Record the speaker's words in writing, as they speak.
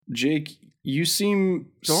Jake, you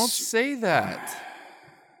seem... Don't say that.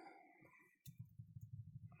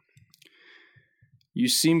 You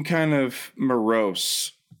seem kind of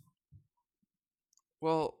morose.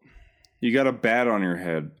 Well, you got a bat on your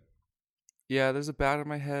head. Yeah, there's a bat on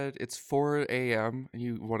my head. It's 4 a.m. and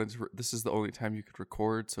you wanted to. This is the only time you could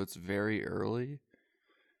record, so it's very early.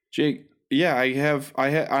 Jake, yeah, I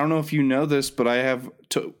don't know if you know this, but I have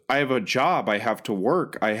a job. I have to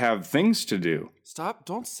work. I have things to do. Stop!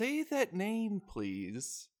 Don't say that name,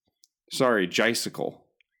 please. Sorry, Jicicle.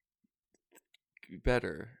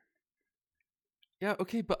 Better. Yeah,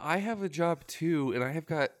 okay, but I have a job too, and I have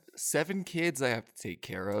got 7 kids I have to take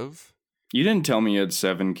care of. You didn't tell me you had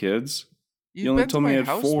 7 kids. You only been told to me my you had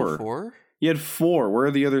house 4. Before? You had 4. Where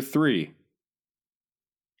are the other 3?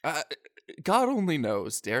 God only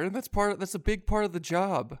knows, Darren. That's a big part of the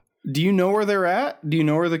job. Do you know where they're at? Do you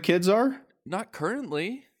know where the kids are? Not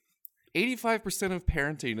currently. 85% of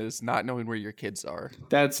parenting is not knowing where your kids are.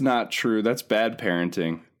 That's not true. That's bad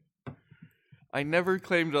parenting. I never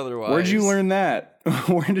claimed otherwise. Where'd you learn that?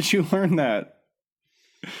 Where did you learn that?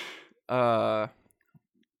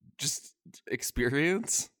 Just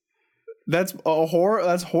experience. That's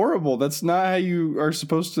horrible. That's not how you are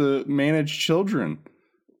supposed to manage children.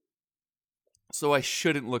 So I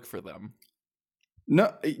shouldn't look for them.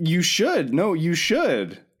 No, you should. No, you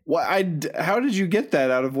should. How did you get that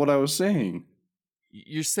out of what I was saying?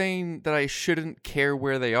 You're saying that I shouldn't care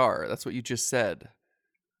where they are. That's what you just said.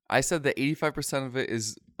 I said that 85% of it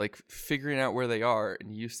is like figuring out where they are,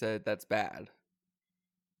 and you said that's bad.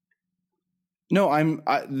 No,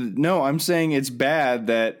 I'm saying it's bad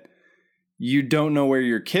that you don't know where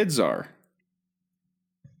your kids are.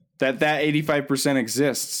 That 85%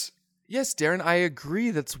 exists. Yes, Darren, I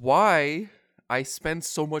agree. That's why I spend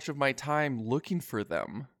so much of my time looking for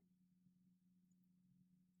them.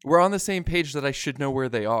 We're on the same page that I should know where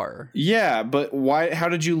they are. Yeah, but why? How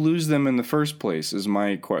did you lose them in the first place? Is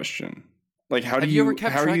my question. Like, how are you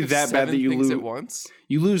that bad that you lose at once?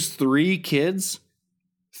 You lose 3 kids?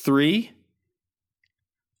 3?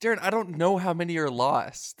 Darren, I don't know how many are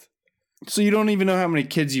lost. So you don't even know how many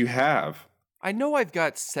kids you have. I know I've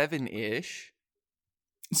got 7-ish.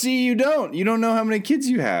 See, you don't. You don't know how many kids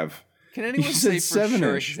you have. Can anyone say for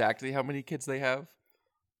sure exactly how many kids they have?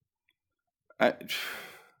 I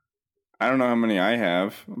don't know how many I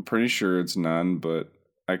have. I'm pretty sure it's none, but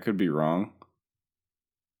I could be wrong.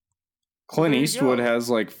 Clint Eastwood has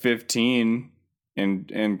like 15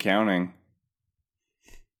 and counting.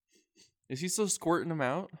 Is he still squirting them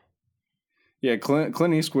out? Yeah,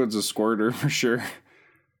 Clint Eastwood's a squirter for sure.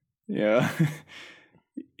 Yeah.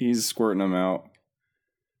 He's squirting them out.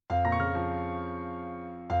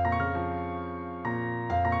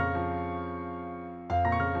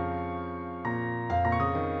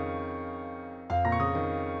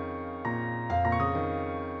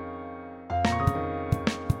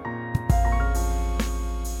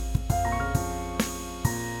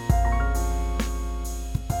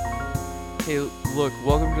 Hey, look,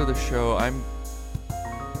 welcome to the show. I'm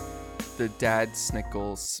the Dad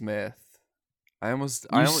Snickle Smith. You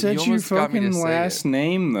said your fucking last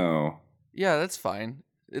name, though. Yeah, that's fine.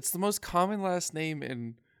 It's the most common last name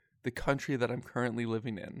in the country that I'm currently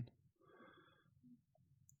living in.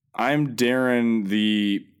 I'm Darren,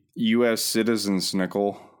 the U.S. citizen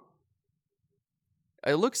Snickle.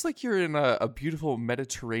 It looks like you're in a beautiful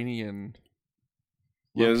Mediterranean.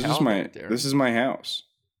 Yeah, this is my house.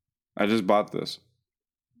 I just bought this.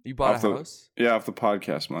 You bought a house? Yeah, off the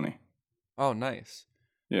podcast money. Oh, nice.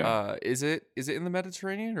 Yeah. Is it in the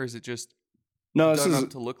Mediterranean, or is it just done up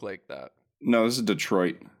to look like that? No, this is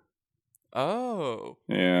Detroit. Oh.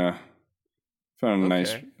 Yeah. Found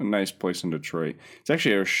a nice place in Detroit. It's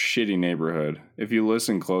actually a shitty neighborhood. If you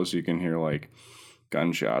listen close, you can hear like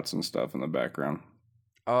gunshots and stuff in the background.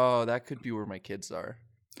 Oh, that could be where my kids are.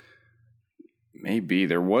 Maybe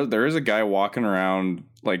there is a guy walking around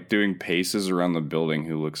like doing paces around the building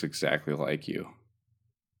who looks exactly like you.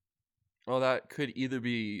 Well, that could either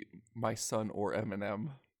be my son or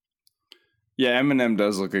Eminem. Yeah, Eminem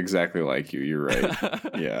does look exactly like you. You're right.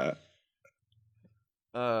 Yeah.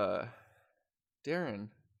 Darren,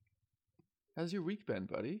 how's your week been,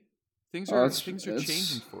 buddy? Things are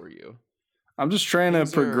changing for you. I'm just trying to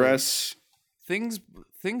progress. Things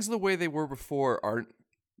the way they were before aren't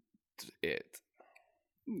it.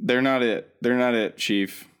 They're not it,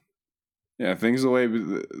 Chief. Yeah, things the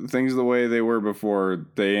way they were before,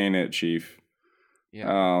 they ain't it, Chief.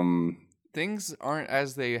 Yeah. Things aren't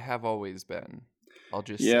as they have always been. I'll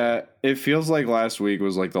just say. It feels like last week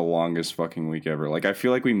was like the longest fucking week ever. Like I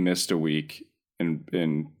feel like we missed a week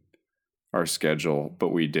in our schedule, but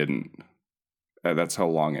we didn't. That's how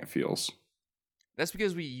long it feels. That's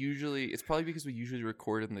because it's probably because we usually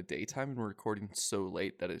record in the daytime and we're recording so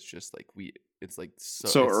late that it's just like it's like So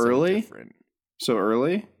it's early? so different. So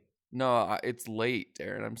early? No, it's late,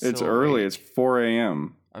 Darren. It's early. It's 4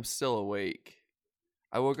 a.m. I'm still awake.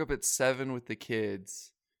 I woke up at 7 with the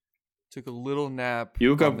kids. Took a little nap.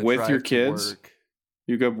 You woke up with your kids?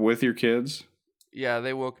 You woke up with your kids? Yeah,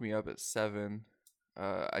 they woke me up at 7.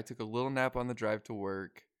 I took a little nap on the drive to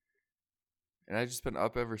work. And I've just been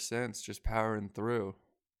up ever since, just powering through.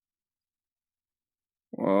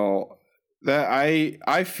 Well, that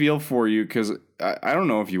I feel for you because I don't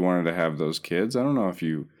know if you wanted to have those kids. I don't know if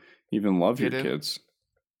you even love your kids.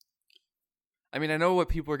 I mean, I know what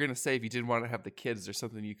people are going to say if you didn't want to have the kids. There's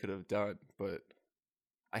something you could have done, but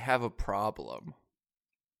I have a problem.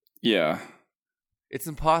 Yeah. It's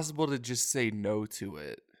impossible to just say no to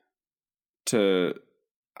it.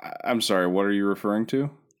 I'm sorry, what are you referring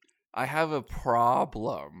to? I have a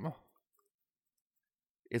problem.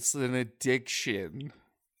 It's an addiction.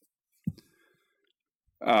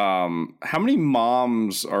 How many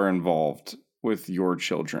moms are involved with your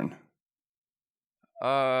children?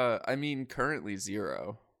 I mean, currently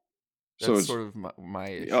 0. That's so it's sort of my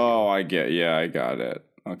issue. Oh, I got it.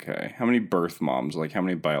 Okay. How many birth moms? Like, how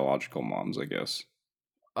many biological moms, I guess?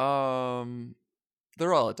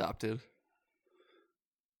 They're all adopted.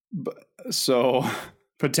 So,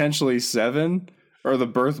 potentially 7? Or the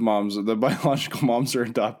birth moms, the biological moms are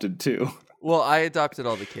adopted too? Well, I adopted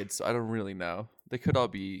all the kids, so I don't really know. They could all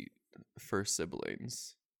be first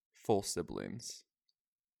siblings. Full siblings.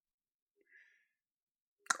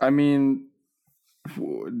 I mean,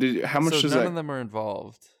 how much does that... none of them are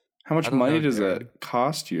involved. How much money does that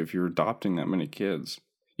cost you if you're adopting that many kids?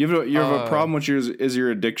 You have a problem with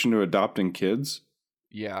your addiction to adopting kids?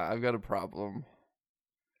 Yeah, I've got a problem.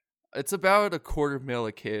 It's about $250,000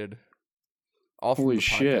 a kid. All from the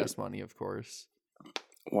podcast money, of course.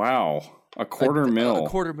 Wow, $250,000.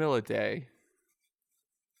 $250,000 a day.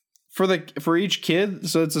 For each kid?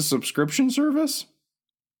 So it's a subscription service?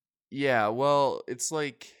 Yeah, well, it's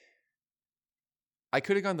like I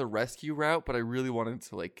could have gone the rescue route, but I really wanted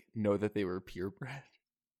to like know that they were purebred.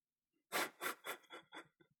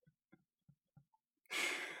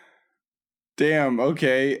 Damn,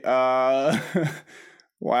 okay.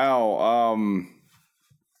 Wow.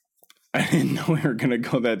 I didn't know we were gonna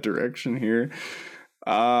go that direction here.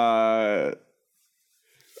 I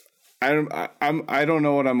don't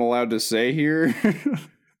know what I'm allowed to say here.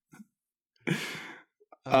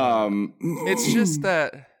 It's just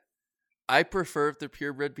that I prefer if they're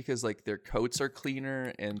purebred because like their coats are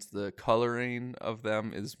cleaner and the coloring of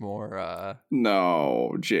them is more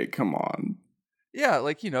No, Jake, come on. Yeah,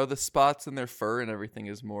 like the spots in their fur and everything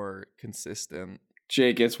is more consistent.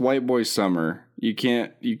 Jake, it's white boy summer. You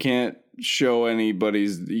can't show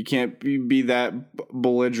you can't be that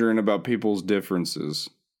belligerent about people's differences.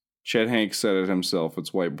 Chet Hanks said it himself.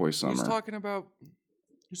 It's white boy summer. Who's talking about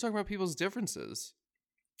people's differences?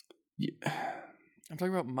 Yeah. I'm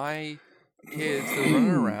talking about my kids. They're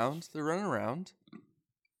running around.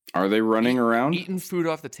 Are they running around? Eating food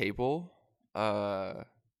off the table.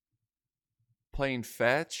 Playing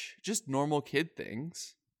fetch. Just normal kid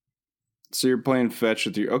things. So you're playing fetch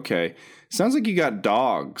with your... Okay. Sounds like you got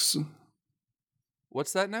dogs.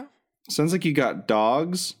 What's that now? Sounds like you got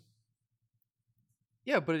dogs.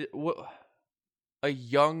 Yeah, but a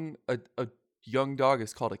young dog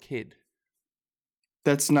is called a kid.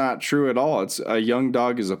 That's not true at all. It's a young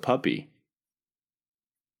dog is a puppy.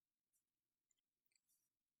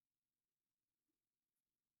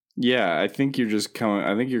 Yeah, I think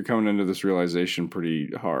you're coming into this realization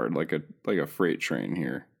pretty hard, like a freight train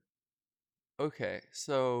here. Okay,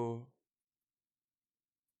 so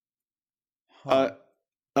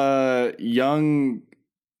young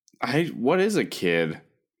what is a kid?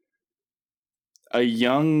 A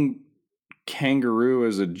young kangaroo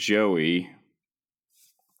is a joey.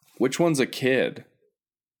 Which one's a kid?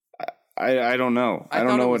 I don't know. I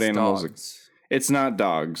don't know what animals. It's not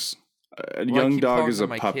dogs. A young dog is a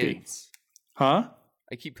puppy. Kids. Huh?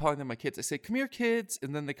 I keep calling them my kids. I say, "Come here, kids,"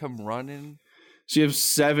 and then they come running. So you have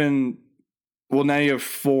 7. Well, now you have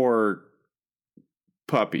 4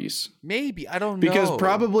 puppies. Maybe. I don't know. Because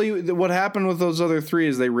probably what happened with those other 3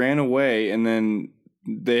 is they ran away and then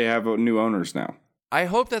they have new owners now. I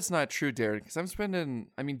hope that's not true, Darren, because I'm spending,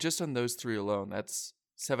 just on those 3 alone, that's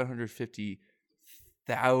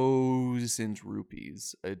 750,000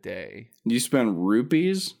 rupees a day. You spend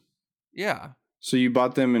rupees? Yeah. So you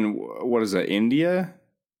bought them in, what is that, India?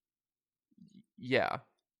 Yeah.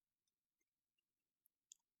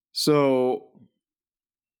 So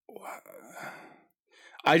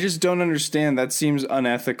I just don't understand. That seems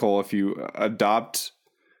unethical if you adopt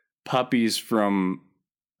puppies from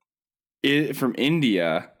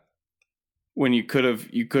India when you could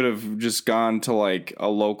have just gone to like a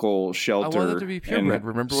local shelter. I wanted to be purebred.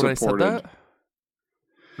 Remember when I said that?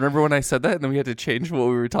 Remember when I said that and then we had to change what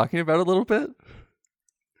we were talking about a little bit?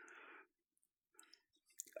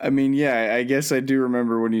 I mean, yeah, I guess I do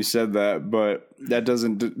remember when you said that, but that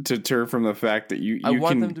doesn't deter from the fact that you I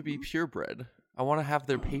want them to be purebred. I want to have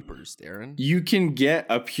their papers, Darren. You can get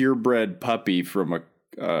a purebred puppy from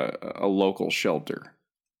a local shelter.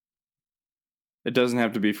 It doesn't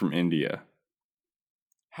have to be from India.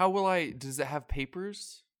 How will I... Does it have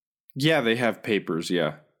papers? Yeah, they have papers,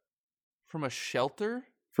 yeah. From a shelter?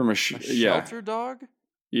 From a shelter dog?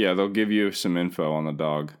 Yeah, they'll give you some info on the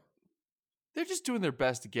dog. They're just doing their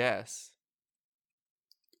best guess.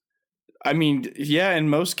 I mean, yeah, in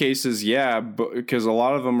most cases, yeah, because a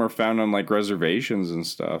lot of them are found on like reservations and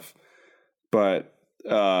stuff. But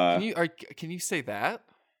can you say that?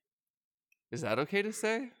 Is that okay to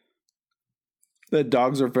say? That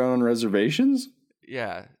dogs are found on reservations?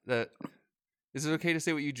 Yeah, is it okay to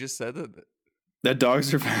say what you just said? That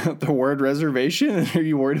dogs are found the word reservation? Are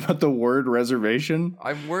you worried about the word reservation?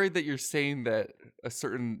 I'm worried that you're saying that a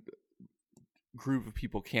certain group of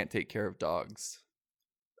people can't take care of dogs.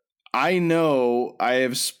 I know I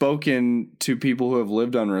have spoken to people who have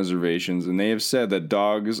lived on reservations, and they have said that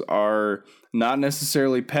dogs are not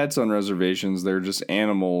necessarily pets on reservations. They're just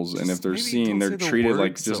animals, and if they're seen, they're treated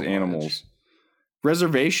like just animals.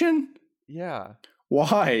 Reservation? Yeah.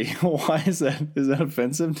 Why? Why is that? Is that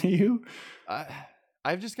offensive to you? I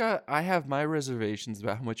have my reservations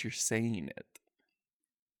about how much you're saying it.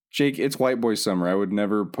 Jake, it's white boy summer. I would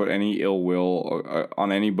never put any ill will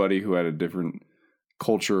on anybody who had a different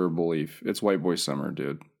culture or belief. It's white boy summer,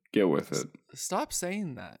 dude. Get with it. Stop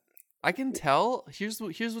saying that. I can tell. Here's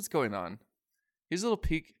what's going on. Here's a little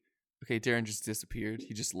peek. Okay, Darren just disappeared.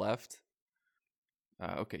 He just left.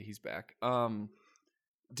 Okay, he's back.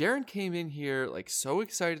 Darren came in here like so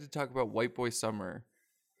excited to talk about white boy summer.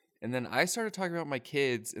 And then I started talking about my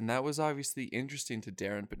kids, and that was obviously interesting to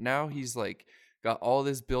Darren, but now he's like got all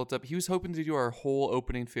this built up. He was hoping to do our whole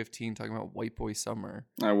opening 15 talking about white boy summer.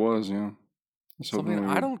 I was, yeah. Something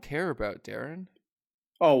I don't care about, Darren.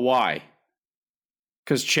 Oh, why?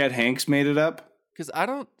 Because Chet Hanks made it up? Because I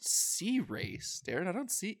don't see race, Darren. I don't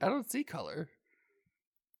see color.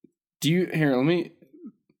 Let me...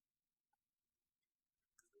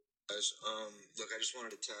 Look, I just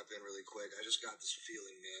wanted to tap in really quick. I just got this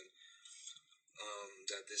feeling, man,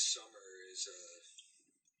 that this summer is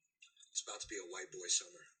it's about to be a white boy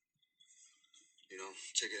summer. You know,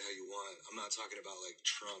 take it how you want. I'm not talking about like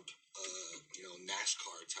Trump,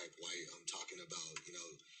 NASCAR type white. I'm talking about,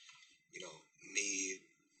 me,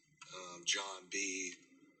 John B,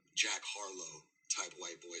 Jack Harlow type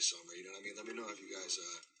white boy summer. You know what I mean? Let me know if you guys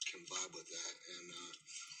can vibe with that and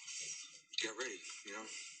get ready,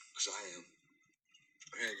 because I am.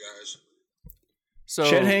 Hey guys. So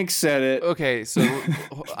Chet Hanks said it. Okay, so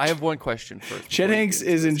I have one question first. Chet Hanks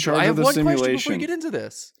is in charge of the simulation. I have one question before we get into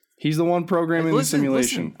this. He's the one programming the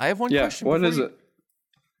simulation. Listen, I have one question. What is it?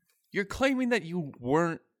 You're claiming that you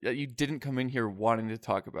didn't come in here wanting to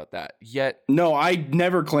talk about that. Yet no, I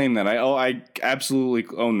never claimed that. I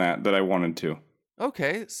absolutely own that I wanted to.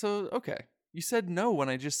 Okay. You said no when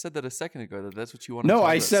I just said that a second ago. That's what you wanted. No,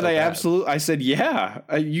 I said I said yeah.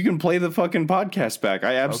 You can play the fucking podcast back.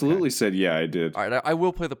 I absolutely said yeah. I did. All right, I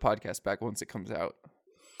will play the podcast back once it comes out.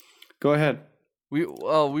 Go ahead. We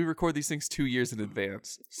record these things 2 years in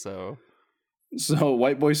advance, so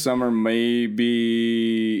White Boy Summer may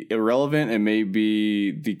be irrelevant. It may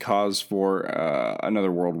be the cause for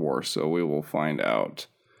another world war. So we will find out.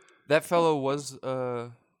 That fellow was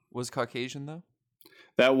Caucasian though.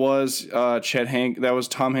 That was Chet Hanks. That was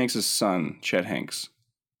Tom Hanks' son, Chet Hanks.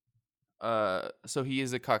 So he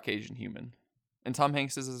is a Caucasian human, and Tom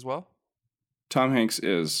Hanks is as well. Tom Hanks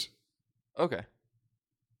is. Okay.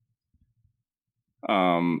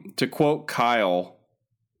 To quote Kyle,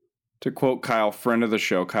 friend of the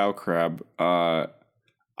show, Kyle Crabb,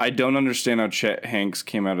 I don't understand how Chet Hanks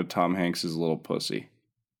came out of Tom Hanks' little pussy.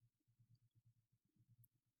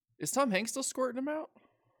 Is Tom Hanks still squirting him out?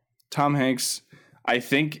 Tom Hanks, I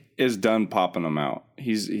think, is done popping him out.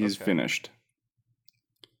 He's okay. Finished.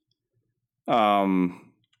 I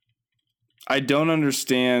don't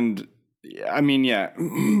understand. I mean, yeah.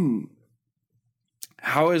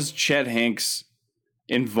 How is Chet Hanks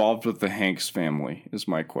involved with the Hanks family is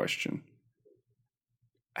my question.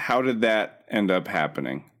 How did that end up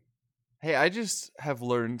happening? Hey, I just have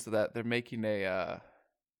learned that they're making a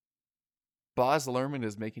Baz Luhrmann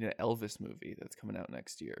is making an Elvis movie that's coming out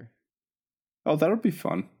next year. Oh, that'll be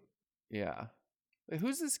fun. Yeah. Wait,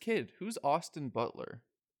 who's this kid? Who's Austin Butler?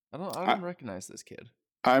 I don't recognize this kid.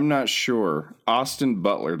 I'm not sure. Austin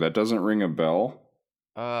Butler. That doesn't ring a bell.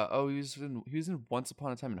 He was in Once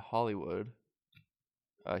Upon a Time in Hollywood.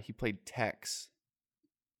 He played Tex.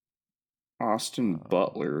 Austin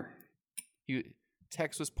Butler.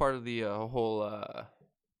 Tex was part of the whole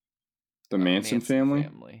The Manson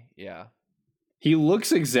family? Yeah. He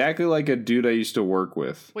looks exactly like a dude I used to work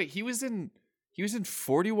with. Wait, he was in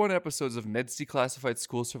 41 episodes of Ned's Declassified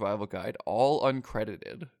School Survival Guide, all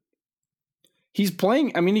uncredited. He's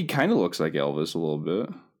playing, I mean, he kind of looks like Elvis a little bit.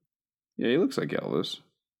 Yeah, he looks like Elvis.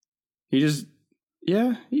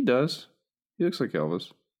 Yeah, he does. He looks like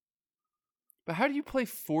Elvis. But how do you play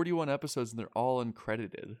 41 episodes and they're all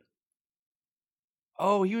uncredited?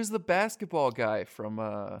 Oh, he was the basketball guy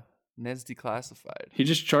from Ned's Declassified. He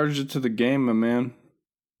just charged it to the game, my man.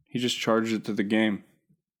 He just charged it to the game.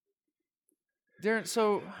 Darren,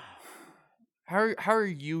 so how are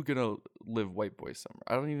you gonna live white boy summer?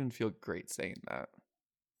 I don't even feel great saying that.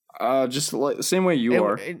 Just like the same way you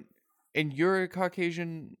are. And you're a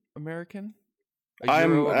Caucasian American?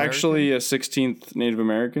 I'm actually a 16th Native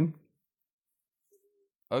American.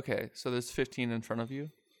 Okay, so there's 15 in front of you.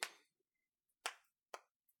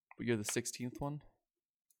 But you're the 16th one?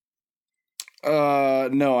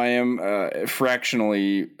 No, I am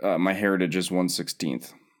fractionally. My heritage is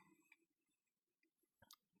 1/16th.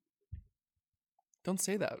 Don't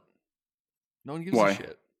say that. No one gives Why? a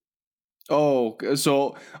shit. Oh,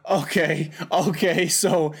 so okay.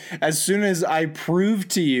 So as soon as I prove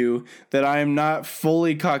to you that I am not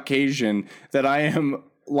fully Caucasian, that I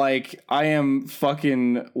am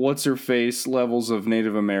fucking what's her face levels of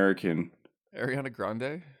Native American. Ariana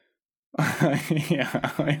Grande? Yeah,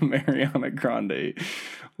 I'm Ariana Grande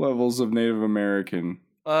levels of Native American.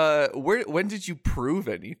 When did you prove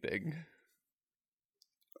anything?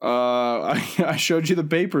 I showed you the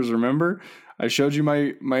papers, remember? I showed you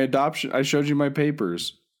my adoption. I showed you my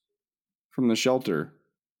papers from the shelter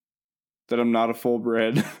that I'm not a full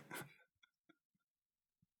bred.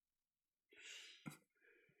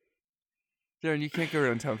 Darren, you can't go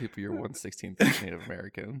around telling people you're 1/16th Native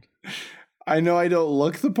American. I know I don't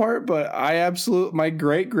look the part, but my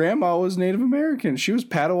great grandma was Native American. She was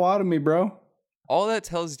Potawatomi, bro. All that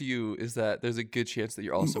tells you is that there's a good chance that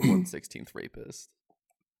you're also 1/16th rapist.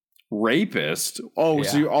 Rapist? Oh, Yeah.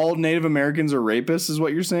 so all Native Americans are rapists, is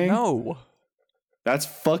what you're saying? No. That's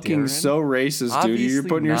fucking Darren, so racist, dude. You're obviously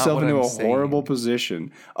putting not yourself what into I'm a horrible saying.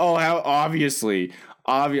 position. Oh, how obviously.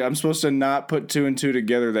 I'm supposed to not put two and two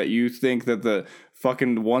together that you think that the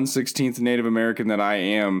fucking 1/16th Native American that I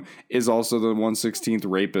am is also the 1/16th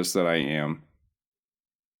rapist that I am.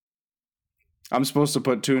 I'm supposed to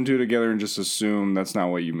put two and two together and just assume that's not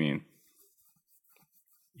what you mean.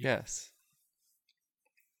 Yes.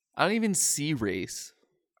 I don't even see race,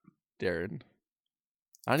 Darren.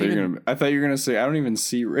 I thought you were gonna say I don't even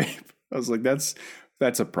see rape. I was like, that's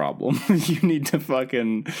a problem. You need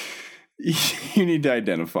to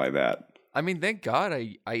identify that. I mean, thank God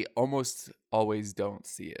I almost always don't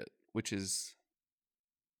see it, which is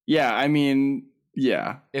Yeah, I mean,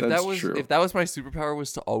 yeah, if that's that was true. if that was my superpower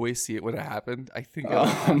was to always see it when it happened, I think I would Oh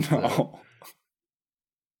have to. no.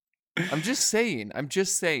 I'm just saying.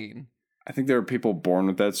 I think there are people born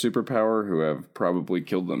with that superpower who have probably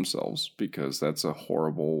killed themselves because that's a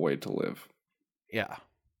horrible way to live. Yeah.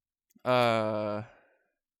 How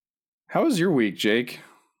was your week, Jake?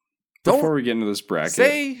 Don't Before we get into this bracket,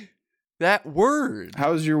 say that word.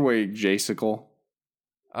 how was your week, Jasicle?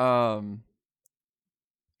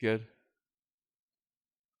 Good.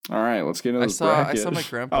 All right, let's get into this bracket. I saw my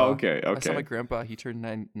grandpa. Oh, okay. I saw my grandpa. He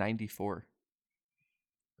turned 94.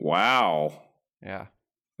 Wow. Yeah.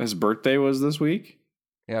 His birthday was this week?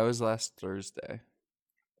 Yeah, it was last Thursday.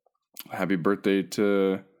 Happy birthday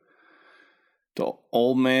to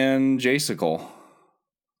old man Jasicle.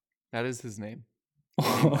 That is his name.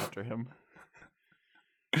 Named after him.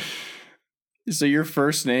 So your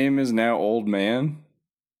first name is now Old Man?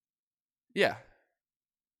 Yeah.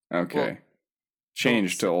 Okay. Well,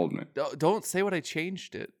 Changed to Old Man. Don't say what I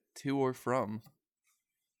changed it to or from.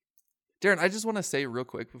 Darren, I just want to say real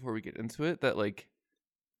quick before we get into it that like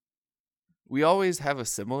we always have a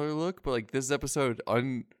similar look, but like this episode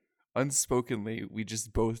unspokenly we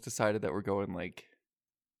just both decided that we're going like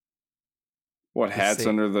What, hats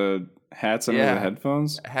under the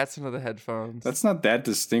headphones? hats under the headphones. That's not that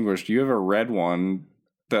distinguished. You have a red one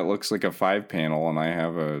that looks like a 5-panel, and I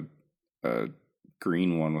have a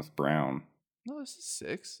green one with brown. No, this is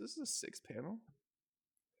 6. This is a 6 panel.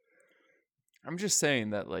 I'm just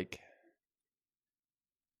saying that like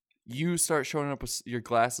you start showing up with your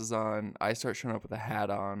glasses on, I start showing up with a hat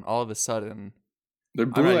on. All of a sudden, They're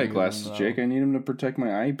I'm blue not light even glasses, gonna Jake. know. I need them to protect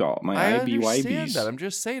my eyeball, my I understand IBYBs. that. I'm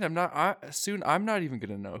just saying. I'm not even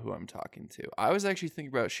gonna know who I'm talking to. I was actually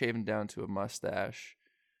thinking about shaving down to a mustache.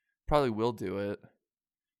 Probably will do it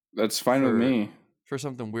That's fine with for- me. for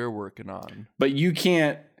something we're working on. But you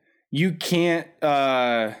can't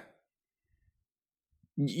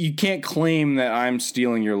claim that I'm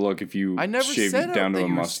stealing your look if you I never shave said it down that to a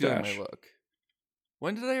you were stealing mustache. my look.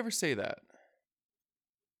 When did I ever say that?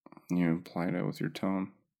 You implied it with your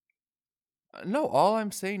tone. No, all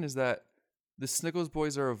I'm saying is that the Snickles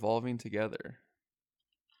boys are evolving together.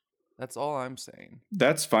 That's all I'm saying.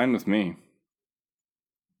 That's fine with me.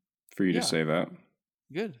 For you Yeah. to say that.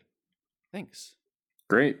 Good. Thanks.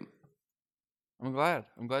 Great. I'm glad.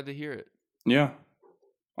 I'm glad to hear it. Yeah.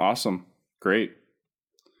 Awesome. Great.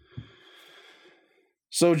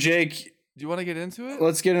 So, Jake, Do you want to get into it?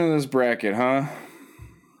 let's get into this bracket, huh?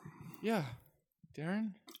 Yeah.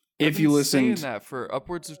 Darren? If I've you been listened, saying that for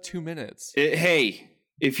upwards of 2 minutes. hey,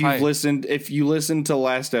 if Hi. you listened to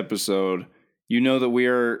last episode, you know that we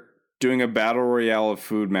are doing a battle royale of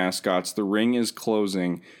food mascots. The ring is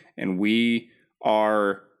closing, and we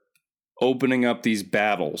are opening up these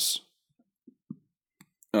battles.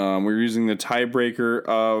 We're using the tiebreaker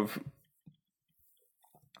of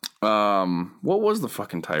what was the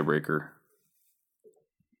fucking tiebreaker?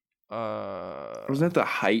 Wasn't it the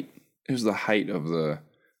height? It was the height of the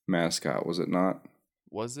mascot, was it not?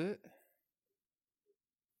 Was it?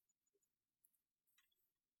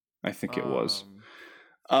 I think it was.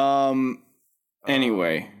 Um,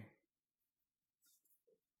 Anyway,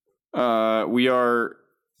 we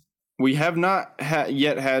have not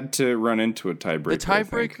yet had to run into a tiebreaker. the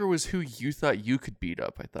tiebreaker was who you thought you could beat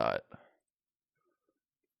up, I thought.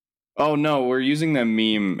 Oh no, we're using that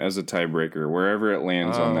meme as a tiebreaker wherever it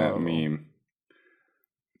lands on that Oh. meme.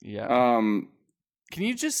 Yeah. Can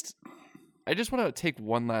you just... I just want to take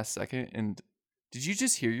one last second and... Did you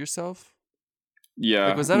just hear yourself? Yeah.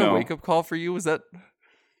 Like, was that no. a wake-up call for you? Was that...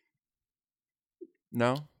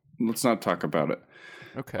 No? Let's not talk about it.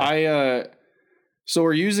 Okay. So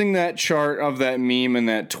we're using that chart of that meme and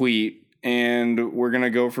that tweet, and we're gonna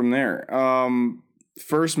go from there.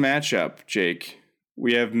 First matchup, Jake.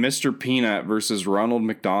 We have Mr. Peanut versus Ronald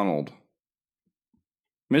McDonald.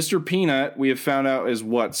 Mr. Peanut, we have found out, is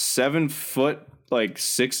what, 7 foot, like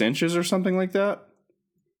 6 inches or something like that?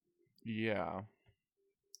 Yeah.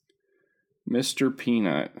 Mr.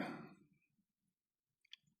 Peanut.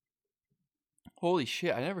 Holy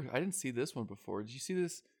shit, I didn't see this one before. Did you see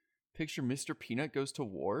this picture? Mr. Peanut goes to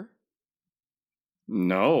war?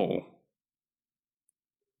 No.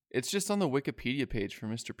 It's just on the Wikipedia page for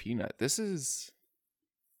Mr. Peanut. This is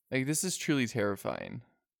truly terrifying.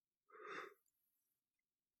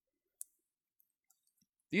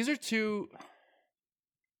 These are two...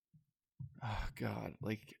 Oh, God.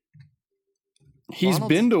 Like... He's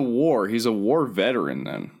Ronald's- been to war. He's a war veteran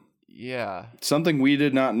then. Yeah. Something we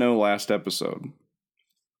did not know last episode.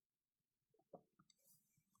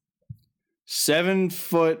 7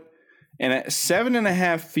 foot and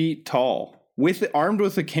 7.5 feet tall, armed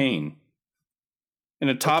with a cane, and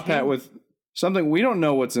a top hat cane? with something we don't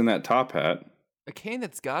know what's in that top hat. A cane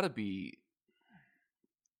that's got to be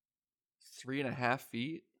 3.5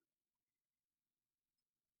 feet.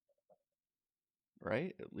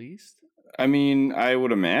 Right? At least? I mean, I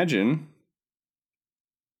would imagine.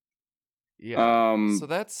 Yeah. So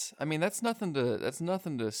that's nothing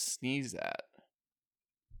to sneeze at.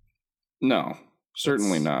 No,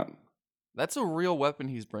 certainly That's- not. That's a real weapon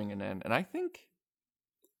he's bringing in, and I think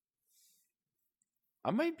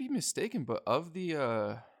I might be mistaken, but of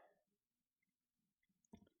the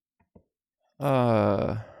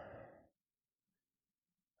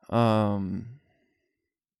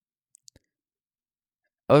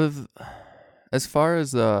of as far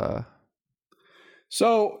as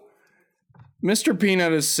So, Mr.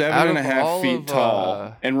 Peanut is Out of 7.5 all feet of,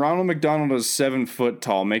 tall, and Ronald McDonald is 7 foot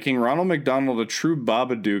tall, making Ronald McDonald a true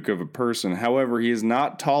Babadook of a person. However, he is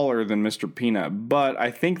not taller than Mr. Peanut, but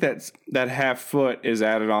I think that half foot is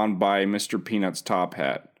added on by Mr. Peanut's top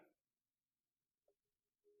hat.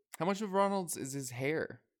 how much of Ronald's is his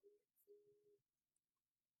hair?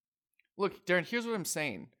 Look, Darren, here's what I'm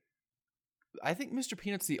saying. I think Mr.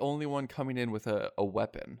 Peanut's the only one coming in with a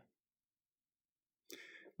weapon.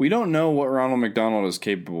 We don't know what Ronald McDonald is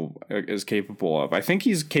capable of. I think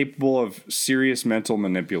he's capable of serious mental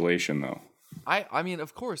manipulation, though. I mean,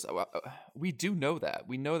 of course, we do know that.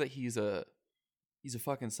 We know that he's a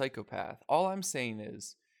fucking psychopath. All I'm saying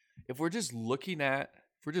is, if we're just looking at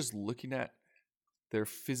their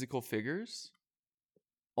physical figures,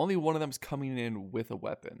 only one of them's coming in with a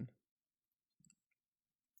weapon.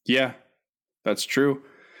 Yeah, that's true.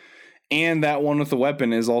 And that one with the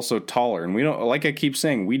weapon is also taller. And we don't, like I keep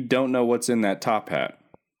saying, we don't know what's in that top hat.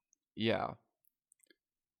 Yeah.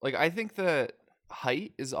 Like, I think that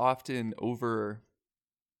height is often over.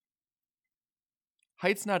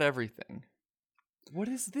 Height's not everything. What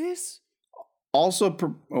is this? Also,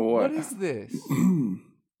 What is this?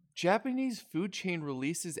 Japanese food chain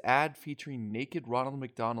releases ad featuring naked Ronald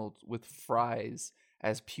McDonald with fries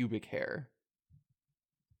as pubic hair.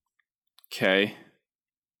 Okay.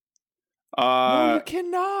 No, you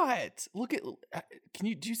cannot. Look at.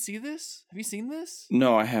 Do you see this? Have you seen this?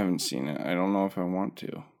 No, I haven't seen it. I don't know if I want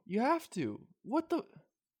to. You have to. What the?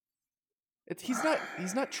 He's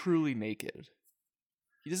not truly naked.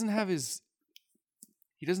 He doesn't have his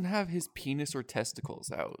penis or testicles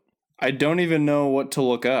out. I don't even know what to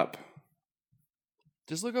look up.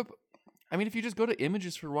 Just look up. I mean, if you just go to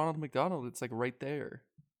images for Ronald McDonald, it's like right there.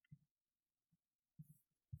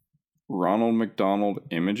 Ronald McDonald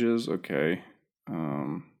images. Okay.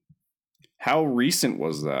 How recent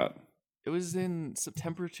was that? It was in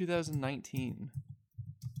September 2019.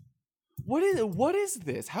 What is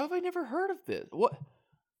this? How have I never heard of this? What?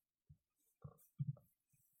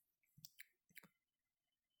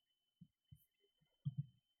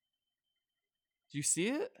 Do you see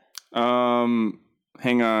it?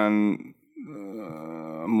 Hang on.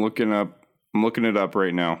 I'm looking it up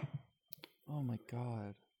right now. Oh my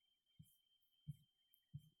god.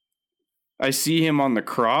 I see him on the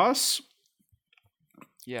cross.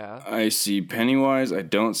 Yeah. I see Pennywise. I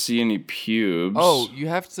don't see any pubes. Oh, you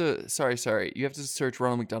have to. Sorry. You have to search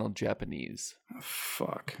Ronald McDonald Japanese. Oh,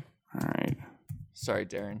 fuck. All right. Sorry,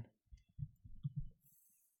 Darren.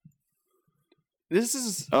 This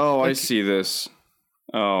is. Oh, like, I see this.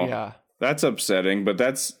 Oh, yeah. That's upsetting, but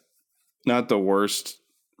that's not the worst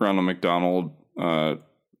Ronald McDonald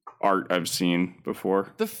art I've seen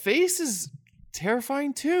before. The face is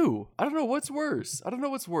terrifying too. I don't know what's worse.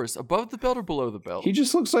 Above the belt or below the belt? He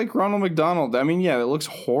just looks like Ronald McDonald. I mean, yeah, it looks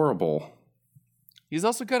horrible. He's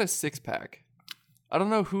also got a six-pack. I don't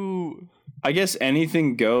know who. I guess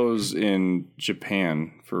anything goes in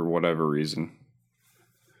Japan for whatever reason.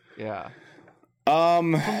 Yeah.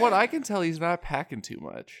 From what I can tell, he's not packing too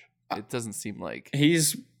much. It doesn't seem like.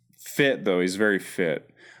 He's fit, though. He's very fit.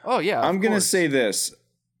 Oh, yeah. I'm going to say this.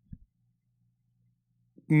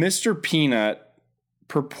 Mr. Peanut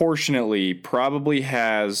proportionately probably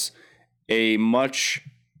has a much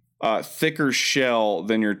thicker shell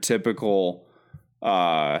than your typical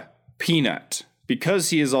peanut because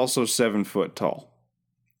he is also 7 foot tall.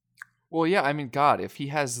 Well, yeah. I mean, God, if he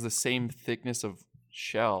has the same thickness of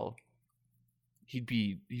shell, he'd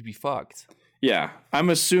be fucked. Yeah, I'm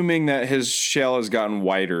assuming that his shell has gotten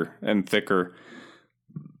wider and thicker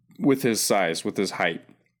with his size, with his height.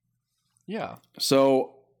 Yeah.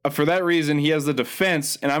 So for that reason, he has the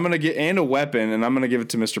defense, and I'm gonna get and a weapon, and I'm gonna give it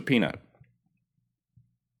to Mr. Peanut.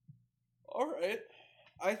 All right.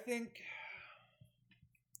 I think.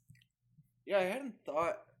 Yeah,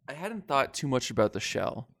 I hadn't thought too much about the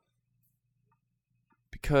shell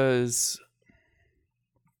because,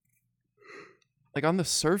 like, on the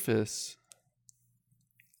surface,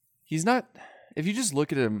 he's not. If you just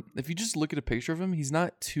look at him, if you just look at a picture of him, he's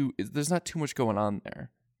not too. There's not too much going on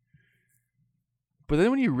there. But then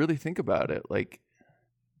when you really think about it, like,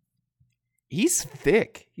 he's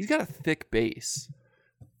thick. He's got a thick base.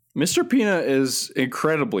 Mr. Peanut is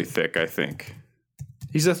incredibly thick, I think.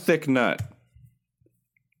 He's a thick nut.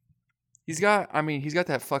 He's got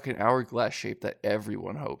that fucking hourglass shape that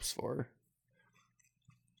everyone hopes for.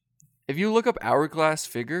 If you look up hourglass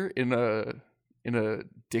figure in a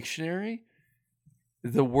dictionary,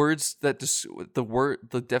 the words that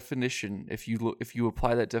the definition, if you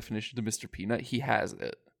apply that definition to Mr. Peanut, he has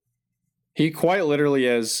it. He quite literally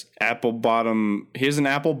has apple bottom. He has an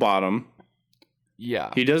apple bottom.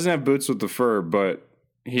 Yeah. He doesn't have boots with the fur, but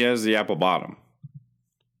he has the apple bottom.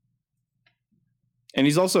 And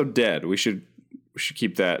he's also dead. We should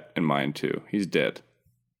keep that in mind too. He's dead.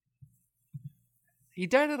 He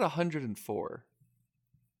died at 104.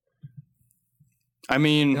 I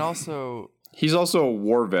mean, and also he's also a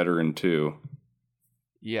war veteran too.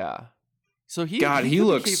 Yeah. So he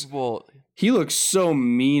looks capable. He looks so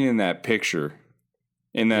mean in that picture.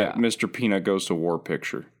 In that Mr. Peanut Goes to War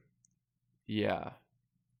picture. Yeah.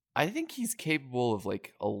 I think he's capable of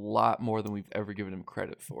like a lot more than we've ever given him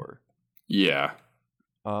credit for. Yeah.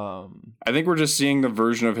 I think we're just seeing the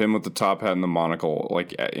version of him with the top hat and the monocle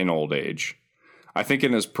like in old age. I think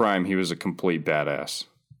in his prime he was a complete badass.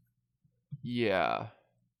 Yeah.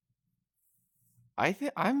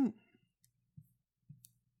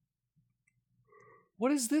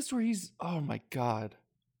 What is this where he's... Oh, my God.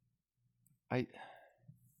 There's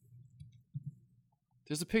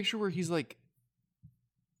a picture where he's, like,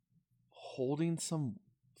 holding some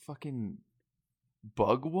fucking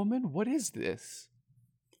bug woman? What is this?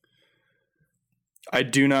 I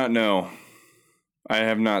do not know. I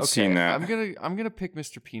have not seen that. I'm gonna pick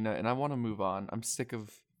Mr. Peanut, and I want to move on. I'm sick of...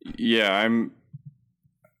 Yeah,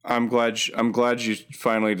 I'm glad you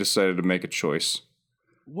finally decided to make a choice.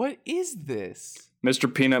 What is this?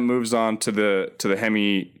 Mr. Peanut moves on to the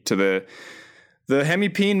Hemi-Peen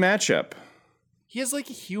matchup. He has like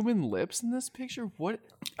human lips in this picture. What?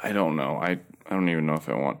 I don't know. I don't even know if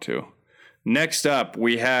I want to. Next up,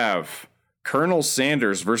 we have Colonel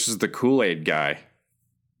Sanders versus the Kool-Aid guy.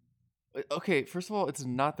 Okay, first of all, it's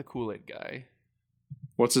not the Kool-Aid guy.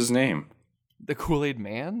 What's his name? The Kool-Aid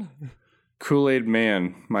man? Kool-Aid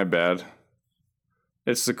man. My bad.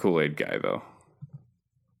 It's the Kool-Aid guy, though.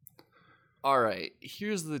 All right,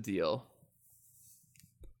 here's the deal.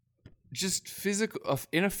 Just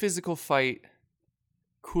in a physical fight,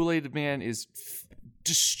 Kool-Aid Man is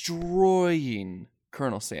destroying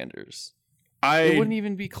Colonel Sanders. It wouldn't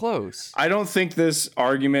even be close. I don't think this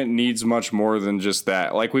argument needs much more than just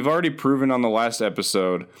that. Like, we've already proven on the last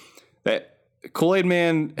episode that Kool-Aid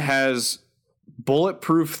Man has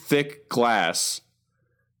bulletproof thick glass.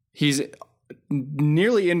 He's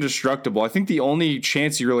nearly indestructible. I think the only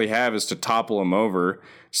chance you really have is to topple him over,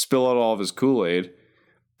 spill out all of his Kool-Aid.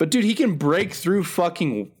 But dude, he can break through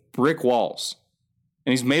fucking brick walls.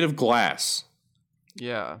 And he's made of glass.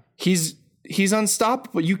 Yeah. He's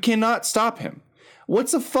unstoppable. You cannot stop him.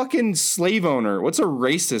 What's a fucking slave owner, what's a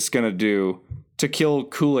racist gonna do to kill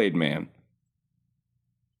Kool-Aid Man?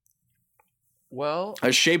 Well,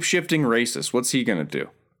 a shape-shifting racist, what's he gonna do?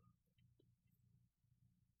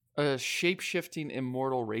 A shape-shifting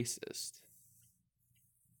immortal racist.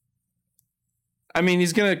 I mean,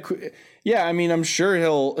 he's gonna... Yeah, I mean, I'm sure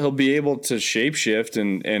he'll be able to shapeshift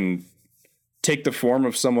and take the form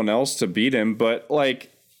of someone else to beat him, but,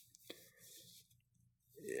 like...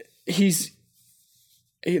 There's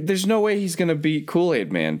no way he's gonna beat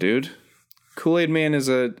Kool-Aid Man, dude. Kool-Aid Man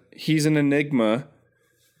he's an enigma.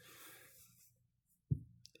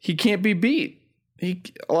 He can't be beat.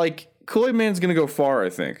 Kool-Aid Man's gonna go far, I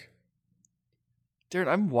think. Darren,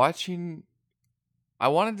 I'm watching. I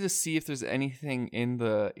wanted to see if there's anything in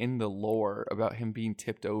the lore about him being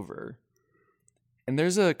tipped over. And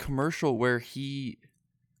there's a commercial where he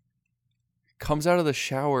comes out of the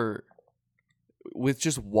shower with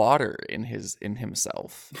just water in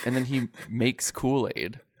himself, and then he makes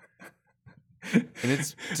Kool-Aid. And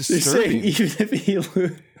it's disturbing.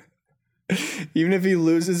 Even if he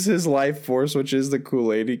loses his life force, which is the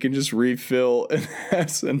Kool-Aid, he can just refill and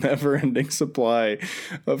has a never-ending supply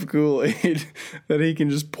of Kool-Aid that he can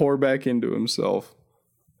just pour back into himself.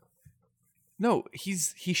 No,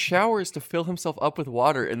 he showers to fill himself up with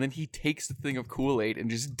water, and then he takes the thing of Kool-Aid and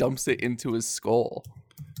just dumps it into his skull.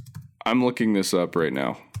 I'm looking this up right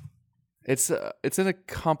now. It's in a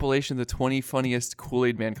compilation of the 20 funniest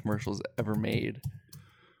Kool-Aid Man commercials ever made.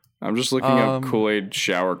 I'm just looking up Kool-Aid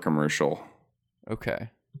shower commercial.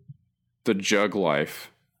 Okay. The Jug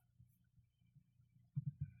Life.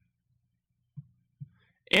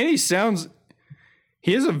 And he has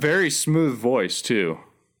a very smooth voice, too.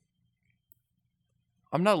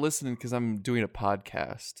 I'm not listening because I'm doing a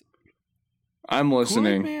podcast. I'm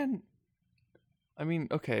listening. Kool-Aid Man, I mean,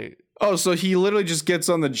 okay. Oh, so he literally just gets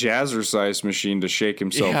on the jazzercise machine to shake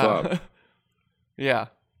himself up. Yeah.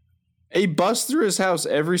 He busts through his house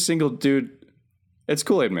every single dude. It's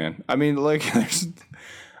Kool-Aid Man. I mean, like,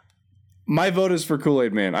 my vote is for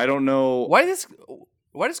Kool-Aid Man. I don't know why does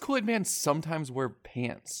Kool-Aid Man sometimes wear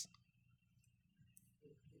pants?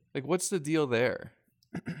 Like, what's the deal there?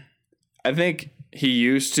 I think he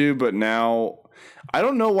used to, but now I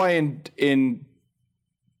don't know why in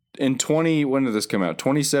 20 when did this come out?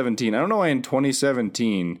 2017. I don't know why in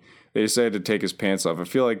 2017 they decided to take his pants off. I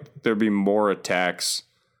feel like there'd be more attacks.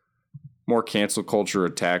 More cancel culture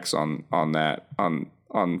attacks on fucking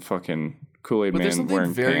Kool-Aid Man wearing pants. But there's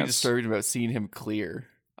something very disturbing about seeing him clear.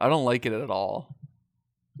 I don't like it at all.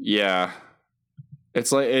 Yeah.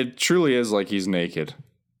 It's like, it truly is like he's naked.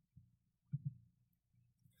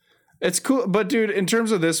 It's cool, but dude, in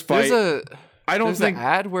terms of this fight, I don't think an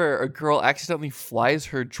ad where a girl accidentally flies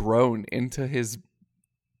her drone into his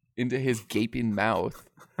gaping mouth.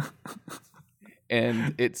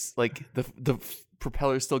 And it's like the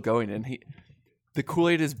propeller's still going, and the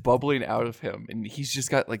Kool-Aid is bubbling out of him, and he's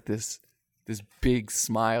just got like this big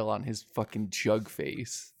smile on his fucking jug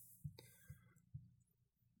face.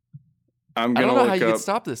 I'm I gonna don't know how look you up. could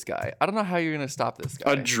stop this guy. I don't know how you're gonna stop this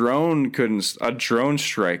guy. A drone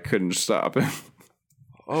strike couldn't stop him.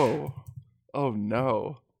 Oh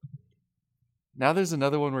no. Now there's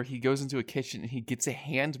another one where he goes into a kitchen and he gets a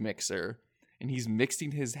hand mixer and he's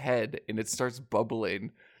mixing his head and it starts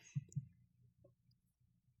bubbling.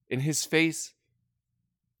 In his face,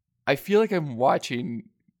 I feel like I'm watching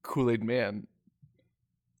Kool-Aid Man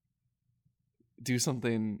do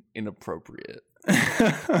something inappropriate.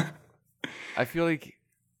 I feel like,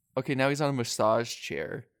 okay, now he's on a massage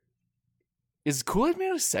chair. Is Kool-Aid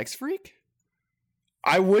Man a sex freak?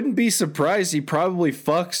 I wouldn't be surprised. He probably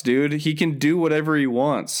fucks, dude. He can do whatever he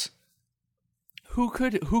wants. Who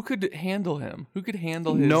could handle him? Who could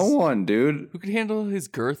handle his No one, dude. Who could handle his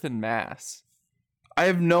girth and mass? I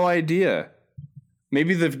have no idea.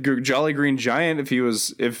 Maybe the Jolly Green Giant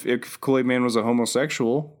if Kool-Aid Man was a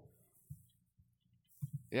homosexual.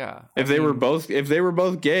 Yeah. If they were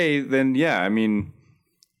both gay, then yeah, I mean,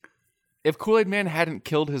 if Kool-Aid Man hadn't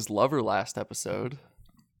killed his lover last episode,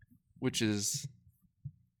 which is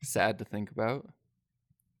sad to think about.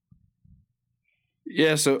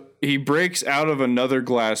 yeah, so he breaks out of another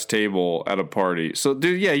glass table at a party. So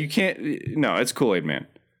dude, yeah, you can't no, it's Kool-Aid Man.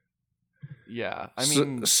 Yeah. I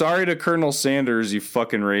mean, sorry to Colonel Sanders, you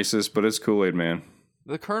fucking racist, but it's Kool-Aid Man.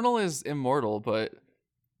 the Colonel is immortal, but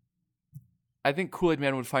I think Kool-Aid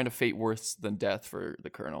Man would find a fate worse than death for the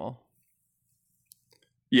Colonel.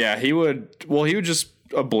 Yeah, he would just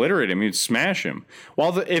obliterate him. He'd smash him.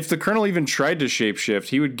 If the Colonel even tried to shapeshift,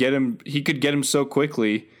 he could get him so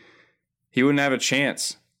quickly, he wouldn't have a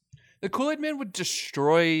chance. The Kool-Aid Man would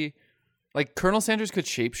destroy, like, Colonel Sanders could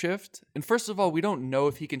shapeshift. And first of all, we don't know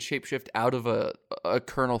if he can shapeshift out of a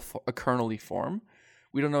colonel-y form.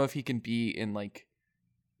 We don't know if he can be in, like,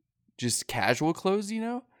 just casual clothes, you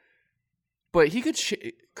know? But he could,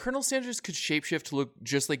 Colonel Sanders could shapeshift to look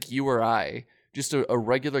just like you or I, just a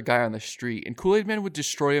regular guy on the street. And Kool-Aid Man would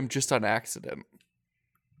destroy him just on accident.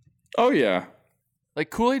 Oh, yeah. Like,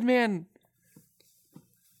 Kool-Aid Man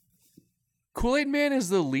is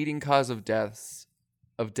the leading cause of death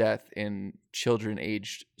in children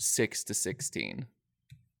aged 6 to 16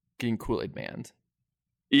 getting Kool-Aid Manned.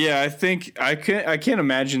 Yeah, I can't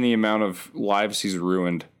imagine the amount of lives he's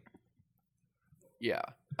ruined. Yeah.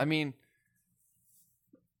 I mean,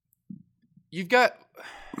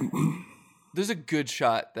 there's a good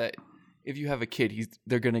shot that if you have a kid,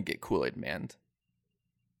 they're going to get Kool-Aid Manned.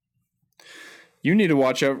 You need to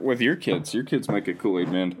watch out with your kids. Your kids might get Kool-Aid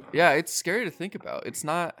Man. Yeah, it's scary to think about. It's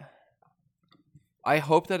not. I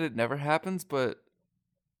hope that it never happens, but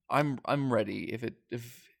I'm ready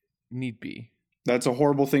if need be. That's a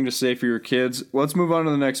horrible thing to say for your kids. Let's move on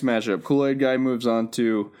to the next matchup. Kool-Aid Guy moves on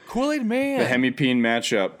to Kool-Aid Man. the Hemipene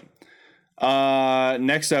matchup.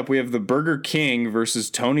 Next up, we have the Burger King versus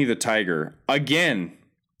Tony the Tiger. Again,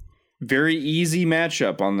 very easy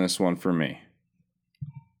matchup on this one for me.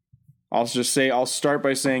 I'll start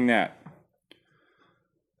by saying that.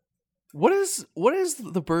 What is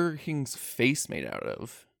the Burger King's face made out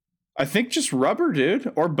of? I think just rubber,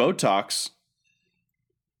 dude, or Botox.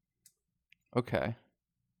 Okay.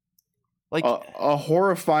 Like a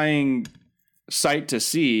horrifying sight to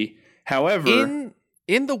see. However,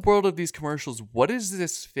 in the world of these commercials, what is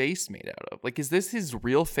this face made out of? Like, is this his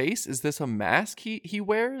real face? Is this a mask he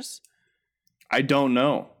wears? I don't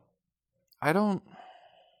know. I don't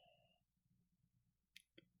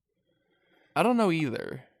know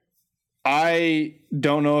either. I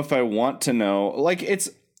don't know if I want to know. Like,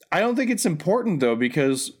 I don't think it's important though,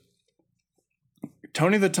 because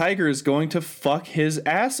Tony the Tiger is going to fuck his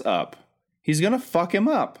ass up. He's going to fuck him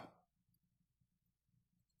up.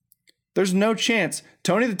 There's no chance.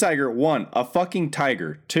 Tony the Tiger, 1, a fucking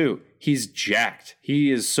tiger. 2, he's jacked.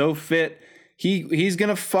 He is so fit. He's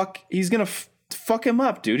going to fuck him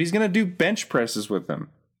up, dude. He's going to do bench presses with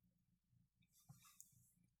him.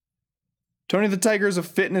 Tony the Tiger is a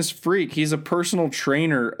fitness freak. He's a personal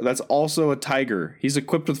trainer that's also a tiger. He's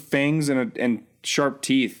equipped with fangs and sharp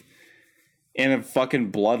teeth and a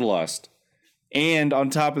fucking bloodlust. And on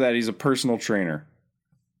top of that, he's a personal trainer.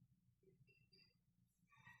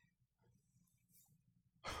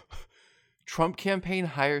 Trump campaign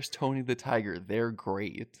hires Tony the Tiger. They're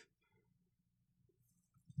great.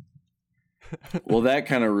 Well, that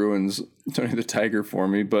kind of ruins Tony the Tiger for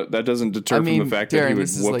me, but that doesn't deter from the fact that he would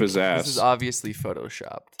whoop his ass. This is obviously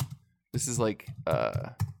photoshopped. This is like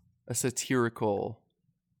a satirical.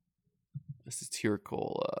 I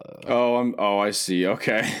see.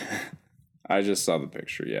 Okay. I just saw the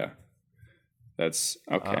picture. Yeah. That's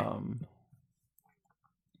okay.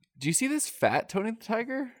 Do you see this fat Tony the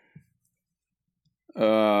Tiger?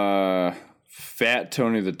 Fat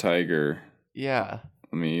Tony the Tiger. Yeah.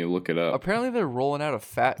 Let me look it up. Apparently they're rolling out a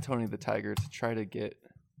fat Tony the Tiger to try to get,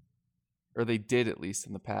 or they did at least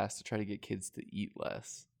in the past, to try to get kids to eat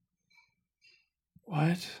less.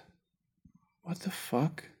 What? What the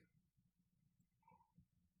fuck?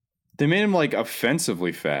 They made him like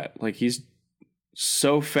offensively fat. Like he's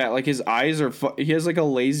so fat. Like his eyes are. He has like a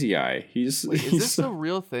lazy eye. Wait, is this a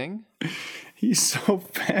real thing? He's so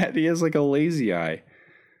fat. He has like a lazy eye.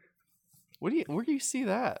 Where do you see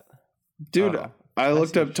that, dude? I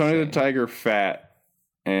looked see up what Tony you're the saying. Tiger fat,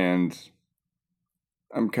 and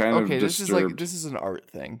I'm kind of Okay, disturbed. this is an art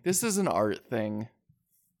thing. This is an art thing.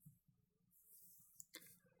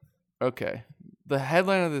 Okay. The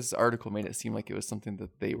headline of this article made it seem like it was something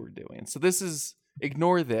that they were doing. So this is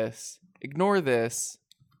ignore this. Ignore this.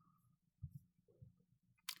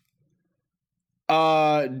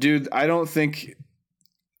 Dude, I don't think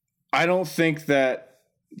that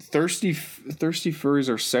thirsty furries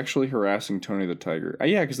are sexually harassing Tony the Tiger.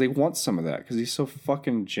 Yeah, because they want some of that because he's so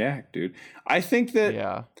fucking jacked, dude. I think that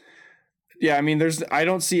yeah. I mean, I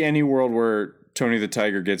don't see any world where Tony the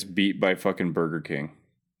Tiger gets beat by fucking Burger King.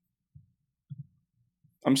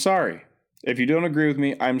 I'm sorry. If you don't agree with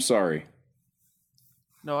me, I'm sorry.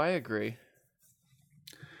 No, I agree.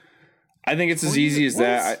 I think it's as easy as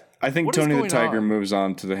that. I think Tony the Tiger on? moves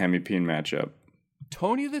on to the Hemi-Peen matchup.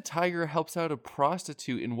 Tony the Tiger helps out a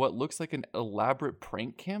prostitute in what looks like an elaborate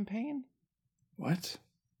prank campaign? What?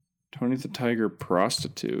 Tony the Tiger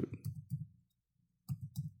prostitute.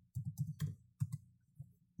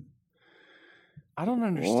 I don't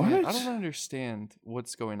understand. What? I don't understand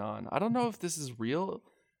what's going on. I don't know if this is real.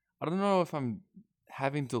 I don't know if I'm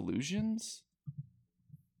having delusions.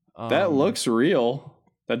 That looks real.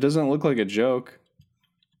 That doesn't look like a joke.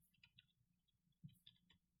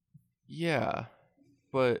 Yeah,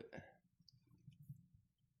 but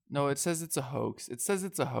no, it says it's a hoax. It says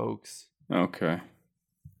it's a hoax. Okay.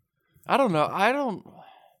 I don't know.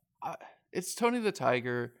 It's Tony the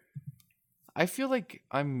Tiger. I feel like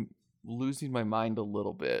I'm losing my mind a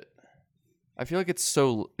little bit. I feel like it's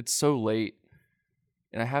so late,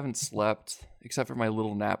 and I haven't slept except for my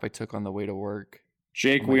little nap I took on the way to work.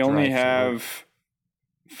 Jake, we only have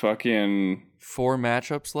fucking 4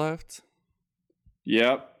 matchups left.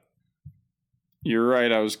 Yep. You're right.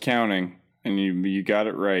 I was counting, and you got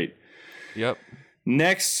it right. Yep.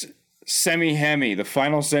 Next semi-hemi, the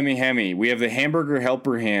final semi-hemi, we have the Hamburger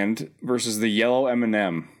Helper Hand versus the Yellow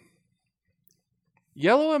M&M.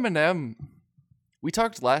 Yellow M&M. We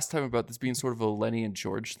talked last time about this being sort of a Lenny and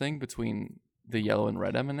George thing between the yellow and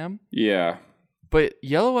red M&M. Yeah. But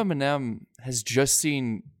Yellow M&M has just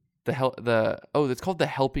seen it's called the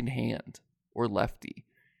Helping Hand, or Lefty,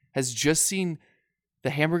 has just seen the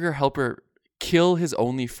Hamburger Helper kill his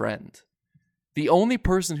only friend. The only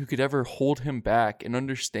person who could ever hold him back and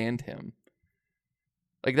understand him.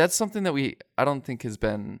 Like, that's something that I don't think has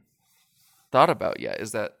been thought about yet,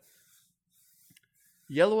 is that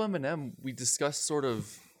Yellow M&M, we discussed sort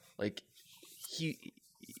of like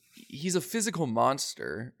he's a physical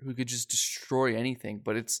monster who could just destroy anything,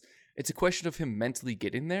 but it's a question of him mentally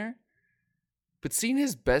getting there. But seeing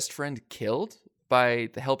his best friend killed by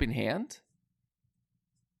the Helping Hand,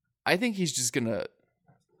 I think he's just gonna...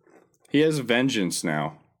 He has vengeance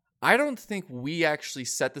now. I don't think we actually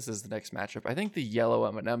set this as the next matchup. I think the Yellow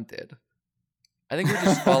M&M did. I think we're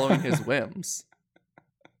just following his whims.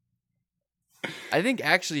 I think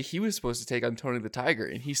actually he was supposed to take on Tony the Tiger,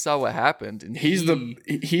 and he saw what happened. And he's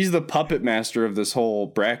the puppet master of this whole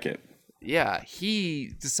bracket. Yeah,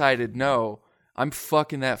 he decided, no, I'm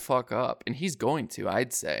fucking that fuck up, and he's going to.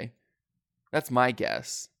 I'd say that's my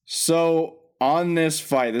guess. So on this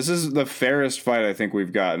fight, this is the fairest fight I think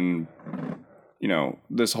we've gotten,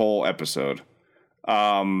 this whole episode.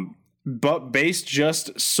 But based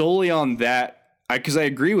just solely on that, because I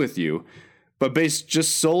agree with you. But based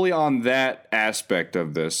just solely on that aspect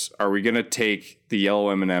of this, are we going to take the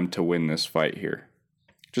Yellow M&M to win this fight here?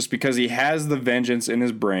 Just because he has the vengeance in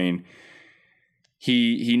his brain,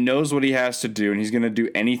 he knows what he has to do, and he's going to do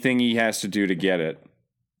anything he has to do to get it.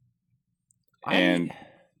 And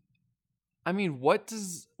I mean, what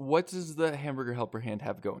does the Hamburger Helper Hand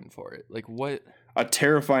have going for it? Like, what? A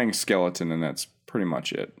terrifying skeleton, and that's pretty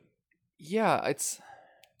much it. Yeah, it's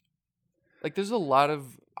like there's a lot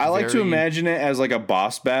of... I like to imagine it as like a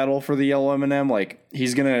boss battle for the Yellow M&M. Like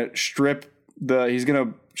he's gonna strip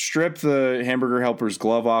the Hamburger Helper's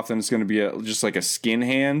glove off, and it's gonna be just like a skin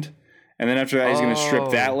hand, and then after that he's gonna strip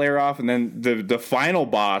that layer off, and then the final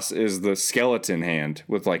boss is the skeleton hand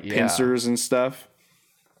with like pincers and stuff.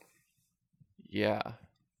 Yeah,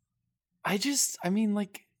 I mean,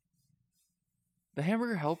 like the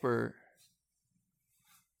Hamburger Helper,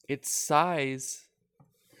 its size.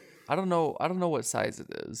 I don't know what size it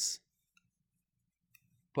is.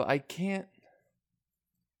 But I can't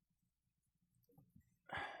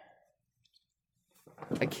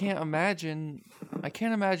imagine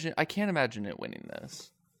it winning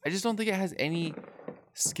this. I just don't think it has any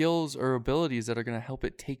skills or abilities that are going to help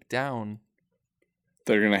it take down.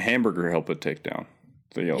 They're going to hamburger help it take down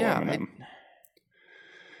the yellow M&M.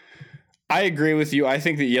 I agree with you. I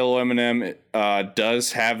think that yellow M&M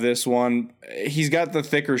does have this one. He's got the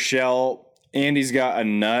thicker shell, and he's got a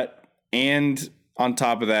nut, and on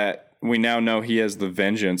top of that, we now know he has the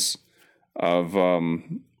vengeance of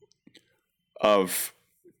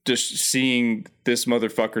just seeing this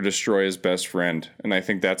motherfucker destroy his best friend, and I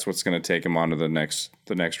think that's what's going to take him on to the next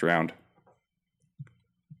round.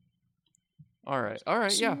 All right,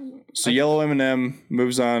 yeah. So yellow M&M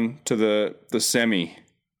moves on to the semi.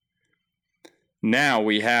 Now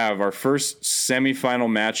we have our first semifinal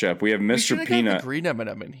matchup. We have Mr. We Peanut. got the green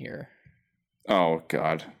M&M in here. Oh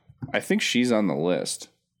God, I think she's on the list.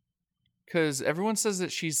 Because everyone says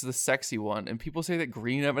that she's the sexy one, and people say that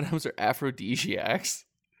green M&Ms are aphrodisiacs.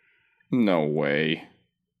 No way.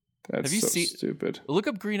 That's Have you seen, stupid. Look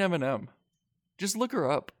up green M&M. Just look her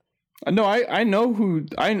up. No, I know who.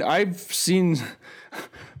 I've seen.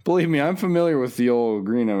 Believe me, I'm familiar with the old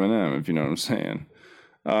green M&M. If you know what I'm saying.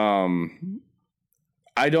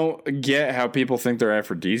 I don't get how people think they're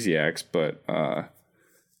aphrodisiacs, but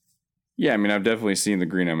yeah, I mean, I've definitely seen the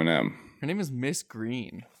green M&M. Her name is Miss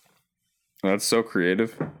Green. That's so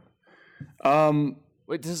creative. Wait,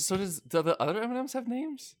 do the other M&Ms have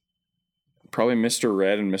names? Probably Mr.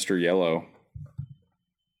 Red and Mr. Yellow.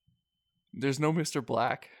 There's no Mr.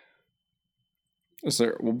 Black. Is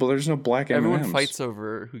there? Well, but there's no black M&Ms. Everyone fights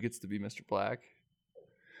over who gets to be Mr. Black.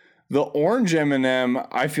 The orange M&M,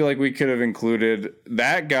 I feel like we could have included.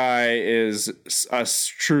 That guy is a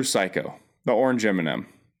true psycho. The orange M&M.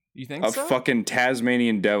 You think so? A fucking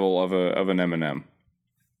Tasmanian devil of an M&M.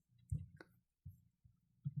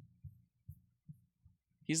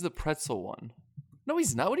 He's the pretzel one. No,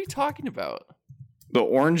 he's not. What are you talking about? The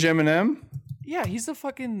orange M&M? Yeah, he's the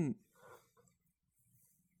fucking.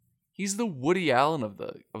 He's the Woody Allen of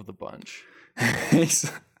the bunch.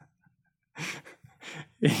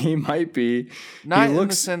 He might be. Not in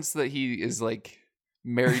the sense that he is like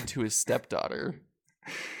married to his stepdaughter.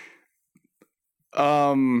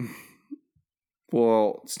 Well,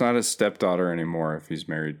 it's not his stepdaughter anymore if he's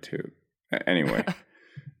married to. Anyway.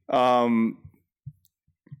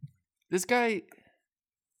 This guy.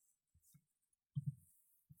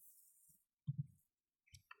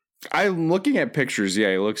 I'm looking at pictures.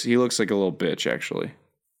 Yeah, he looks like a little bitch, actually.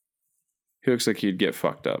 He looks like he'd get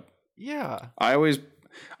fucked up. Yeah.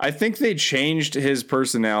 I think they changed his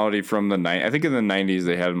personality from the night. I think in the 90s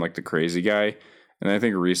they had him like the crazy guy, and I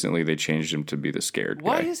think recently they changed him to be the scared guy.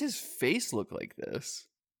 Why does his face look like this?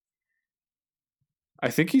 I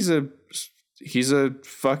think he's a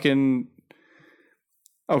fucking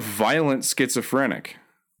a violent schizophrenic.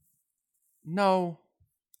 No,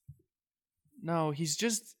 he's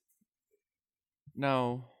just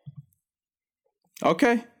no.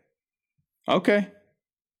 Okay.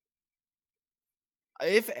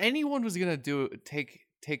 If anyone was gonna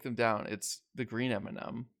take them down, it's the green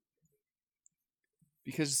M&M.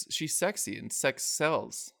 Because she's sexy and sex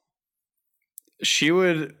sells. She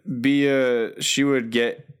would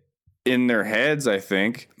get in their heads, I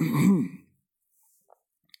think.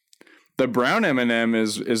 The brown M&M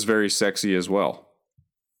is very sexy as well.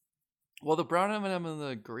 Well, the brown M&M and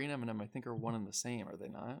the green M&M, I think, are one and the same, are they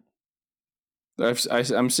not?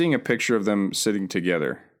 I'm seeing a picture of them sitting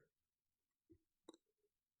together.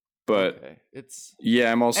 But okay.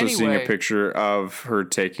 yeah, I'm also seeing a picture of her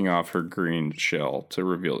taking off her green shell to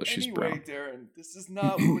reveal that she's brown. Darren, this is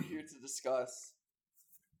not what we're here to discuss.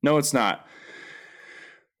 No, it's not.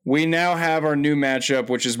 We now have our new matchup,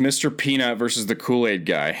 which is Mr. Peanut versus the Kool-Aid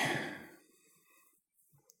guy.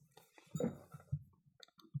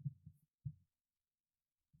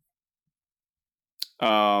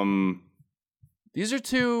 These are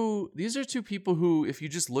two people who, if you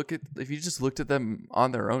just looked at them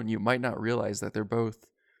on their own, you might not realize that they're both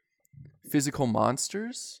physical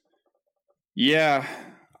monsters. Yeah,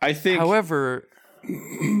 I think. However,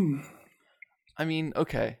 I mean,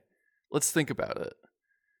 okay, let's think about it.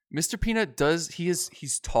 Mr. Peanut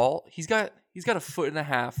he's tall. He's got a foot and a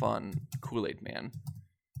half on Kool-Aid Man,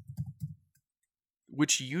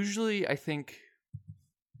 which usually I think,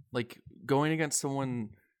 like, going against someone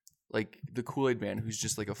like the Kool-Aid Man, who's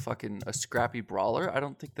just like a scrappy brawler, I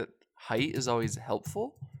don't think that height is always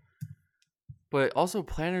helpful. But also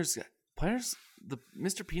Mr.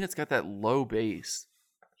 Peanut's got that low base.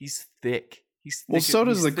 He's thick. He's Well, thick, so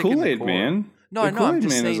does he's the thick in Kool-Aid core. Man. No, the I know. I'm Kool-Aid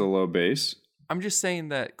just Man is a saying. low base. I'm just saying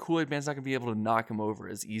that Kool-Aid Man's not gonna be able to knock him over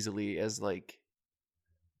as easily as like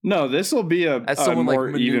No, this will be a someone more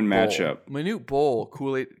like Manute even Bol. matchup. Manute Bol,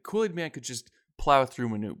 Kool-Aid Man could just plow through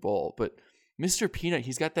Manute Bol, but Mr. Peanut,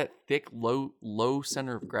 he's got that thick, low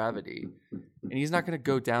center of gravity, and he's not gonna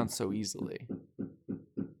go down so easily.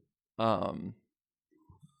 And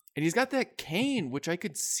he's got that cane, which I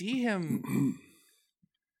could see him.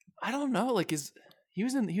 I don't know, like he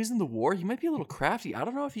was in the war. He might be a little crafty. I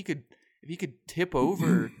don't know if he could tip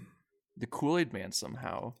over the Kool-Aid Man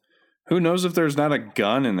somehow. Who knows if there's not a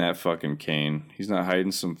gun in that fucking cane? He's not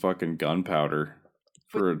hiding some fucking gunpowder.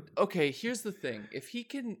 But, okay, here's the thing: if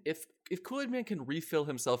Kool-Aid Man can refill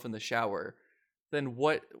himself in the shower, then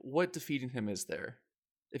what defeating him is there?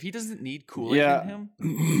 If he doesn't need Kool-Aid in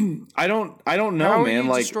him, I don't know, how man. are you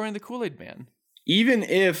Like destroying the Kool-Aid Man? even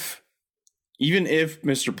if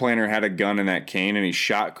Mr. Planner had a gun in that cane and he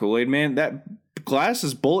shot Kool-Aid Man, that glass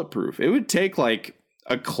is bulletproof. It would take like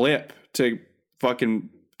a clip to fucking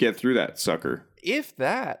get through that sucker. If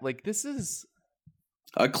that, like, this is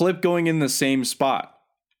A clip going in the same spot.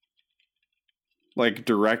 Like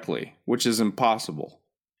directly, which is impossible.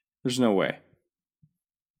 There's no way.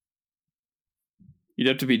 You'd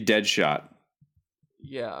have to be dead shot.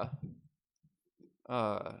 yeah.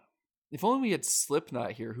 If only we had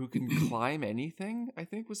Slipknot here, who can climb anything. I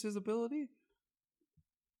think was his ability.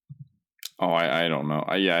 Oh, I don't know.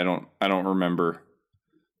 I don't remember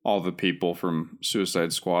all the people from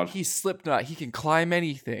Suicide Squad. He's Slipknot. He can climb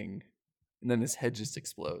anything, and then his head just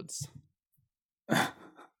explodes.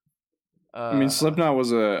 I mean, Slipknot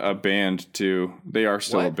was a band too. They are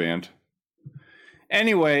still a What? band.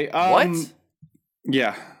 Anyway, What?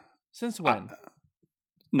 Yeah, Since when?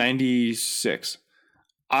 96.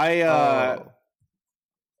 Oh.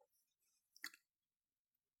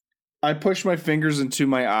 I push my fingers into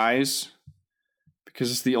my eyes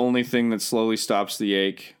because it's the only thing that slowly stops the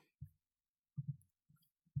ache.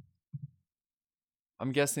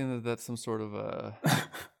 I'm guessing that that's some sort of a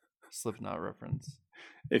Slipknot reference.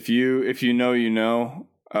 If you know, you know.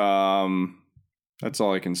 That's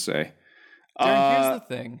all I can say. Darren, here's the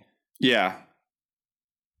thing. Yeah.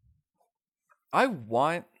 I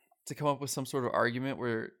want to come up with some sort of argument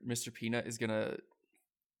where Mr. Peanut is gonna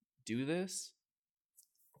do this,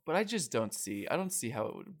 but I just don't see. I don't see how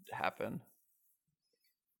it would happen.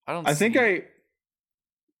 I think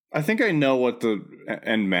I know what the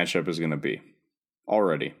end matchup is going to be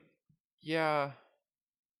already. Yeah.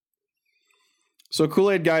 So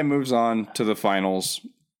Kool-Aid Guy moves on to the finals.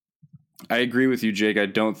 I agree with you, Jake. I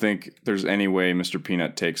don't think there's any way Mr.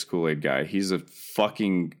 Peanut takes Kool-Aid Guy. He's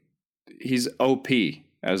OP,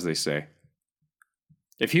 as they say.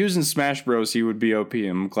 If he was in Smash Bros, he would be OP.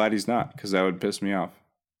 I'm glad he's not, because that would piss me off.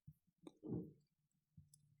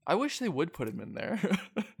 I wish they would put him in there.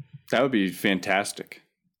 That would be fantastic.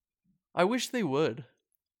 I wish they would.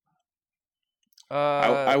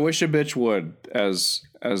 I wish a bitch would, as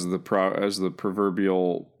the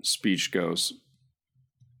proverbial speech goes.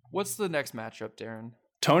 What's the next matchup, Darren?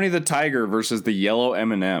 Tony the Tiger versus the Yellow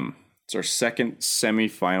M&M. It's our second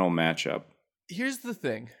semifinal matchup. Here's the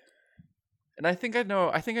thing, and I think I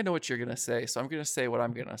know what you're gonna say, so I'm gonna say what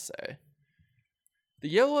I'm gonna say. The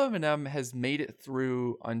Yellow M&M has made it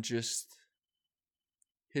through on just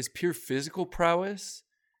his pure physical prowess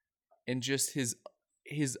and just his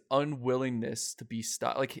unwillingness to be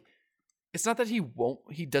stopped. Like, it's not that he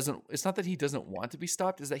doesn't want to be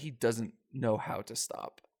stopped, it's that he doesn't know how to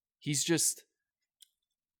stop. He's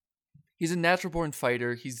a natural born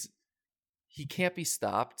fighter. He can't be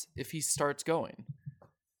stopped if he starts going.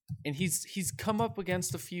 And he's come up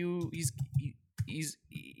against a few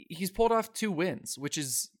he's pulled off 2 wins, which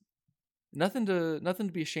is nothing to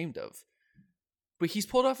be ashamed of. But he's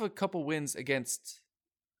pulled off a couple wins against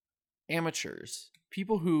amateurs,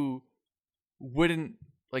 people who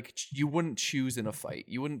you wouldn't choose in a fight.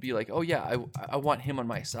 You wouldn't be like, "Oh yeah, I want him on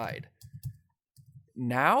my side."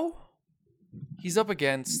 Now, he's up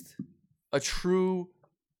against a true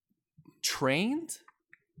trained,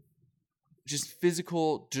 just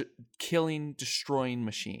physical killing, destroying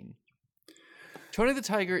machine. Tony the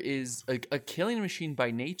Tiger is a killing machine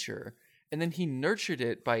by nature, and then he nurtured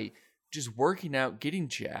it by just working out, getting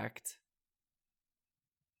jacked.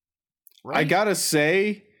 Right? I gotta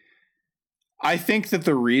say, I think that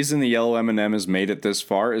the reason the Yellow M&M has made it this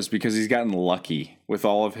far is because he's gotten lucky with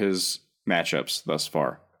all of his matchups thus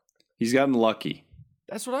far. He's gotten lucky.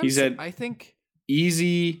 That's what I'm saying. I think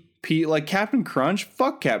easy like Captain Crunch.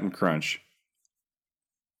 Fuck Captain Crunch.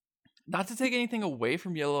 Not to take anything away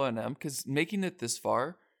from Yellow M&M, because making it this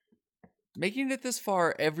far, making it this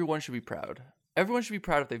far, everyone should be proud. Everyone should be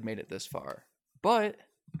proud if they've made it this far. But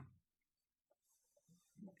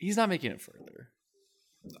he's not making it further.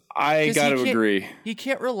 I 'Cause got he to can't- agree. He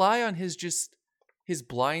can't rely on his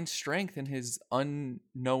blind strength and his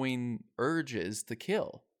unknowing urges to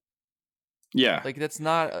kill. Yeah. Like that's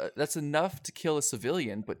enough to kill a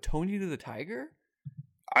civilian, but Tony the Tiger?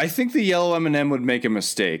 I think the yellow M&M would make a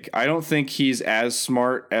mistake. I don't think he's as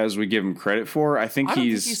smart as we give him credit for. I think I don't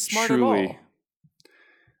think he's he's smart truly. at all.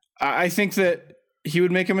 I think that he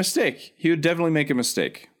would make a mistake. He would definitely make a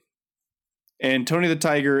mistake. And Tony the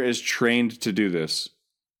Tiger is trained to do this.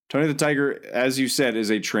 Tony the Tiger, as you said, is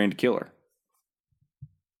a trained killer.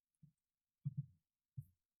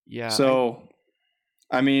 Yeah. So,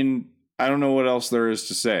 I mean, I don't know what else there is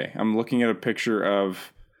to say. I'm looking at a picture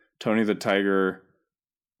of Tony the Tiger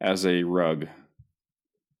as a rug,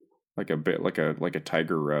 like a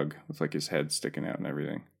tiger rug with like his head sticking out and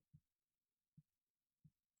everything.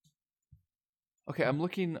 Okay, I'm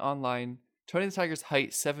looking online. Tony the Tiger's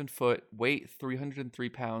height 7 foot, weight 303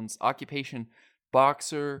 pounds, occupation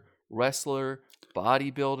boxer, wrestler,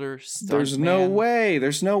 bodybuilder, stuntman. There's no way.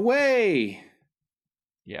 There's no way.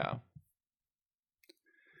 Yeah.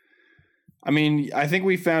 I mean, I think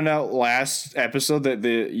we found out last episode that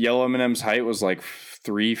the yellow M&M's height was like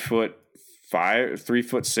 3'5",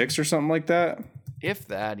 3'6" or something like that. If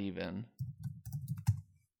that even.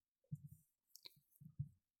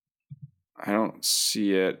 I don't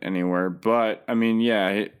see it anywhere, but I mean,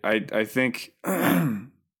 yeah, I think,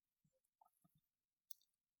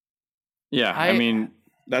 yeah, I mean,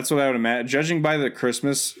 that's what I would imagine. Judging by the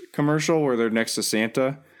Christmas commercial where they're next to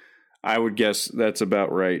Santa, I would guess that's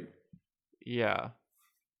about right. Yeah.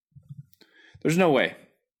 There's no way.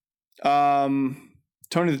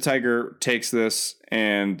 Tony the Tiger takes this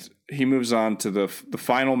and he moves on to the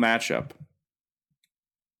final matchup,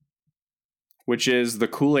 which is the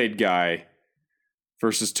Kool-Aid guy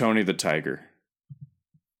versus Tony the Tiger.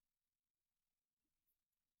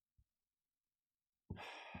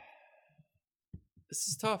 This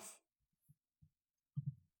is tough.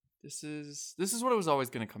 This is what it was always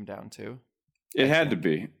going to come down to. It had to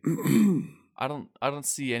be. I don't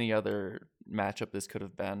see any other matchup this could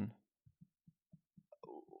have been.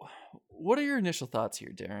 What are your initial thoughts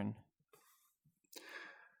here, Darren?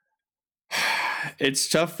 It's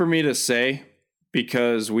tough for me to say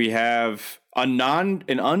because we have an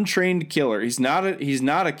untrained killer. He's not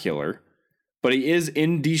a killer, but he is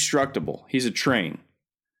indestructible. He's a train.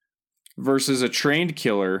 Versus a trained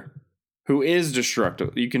killer who is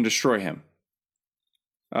destructible. You can destroy him.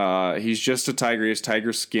 He's just a tiger. He has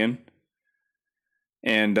tiger skin.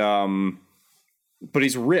 And but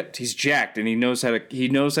he's ripped, he's jacked, and he knows how to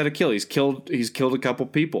kill. He's killed a couple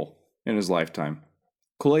people in his lifetime.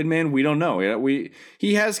 Kool-Aid Man, we don't know.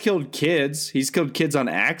 He has killed kids. He's killed kids on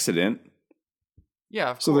accident.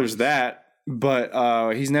 Yeah, of so course. There's that.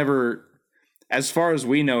 But he's never, as far as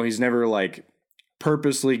we know, he's never like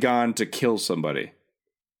purposely gone to kill somebody.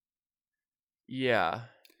 Yeah.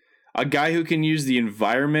 A guy who can use the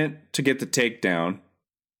environment to get the takedown.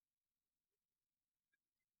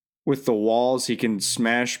 With the walls, he can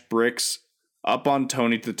smash bricks up on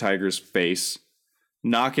Tony the Tiger's face,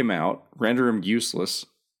 knock him out, render him useless.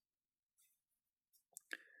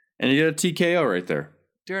 And you get a TKO right there.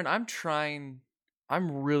 Darren,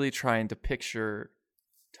 I'm really trying to picture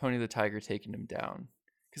Tony the Tiger taking him down.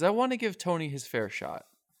 Because I want to give Tony his fair shot.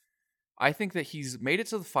 I think that he's made it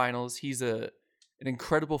to the finals. He's an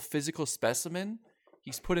incredible physical specimen.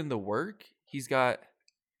 He's put in the work. He's got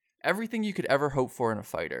everything you could ever hope for in a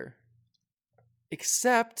fighter.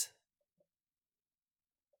 Except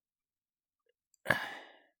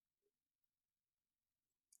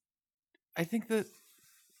I think that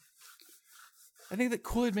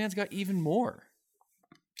Kool-Aid Man's got even more.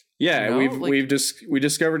 Yeah, you know? we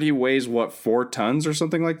discovered he weighs what, 4 tons or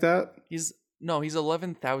something like that? He's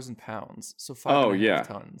 11,000 pounds, so 5.5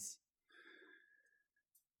 tons.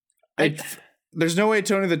 There's no way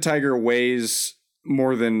Tony the Tiger weighs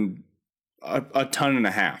more than a ton and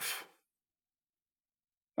a half.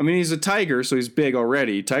 I mean, he's a tiger, so he's big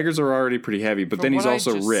already. Tigers are already pretty heavy, but then he's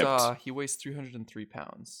also ripped. He weighs 303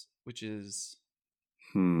 pounds, which is...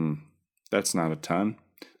 That's not a ton.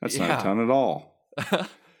 That's not a ton at all.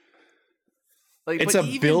 It's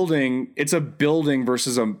a building. It's a building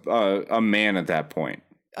versus a man at that point.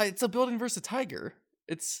 It's a building versus a tiger.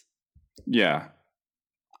 Yeah.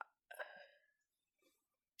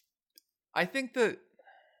 I think that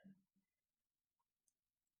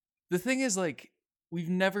the thing is, like, we've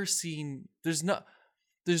never seen. There's no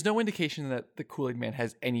indication that the Kool-Aid Man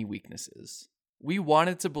has any weaknesses. We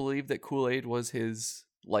wanted to believe that Kool-Aid was his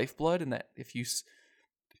lifeblood, and that if you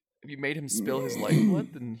made him spill his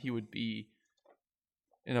lifeblood, then he would be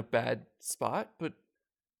in a bad spot. But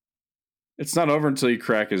It's not over until you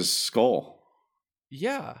crack his skull.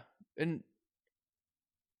 yeah, and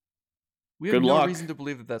we have Good no luck. reason to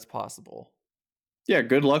believe that that's possible. Yeah,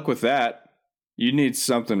 good luck with that. You need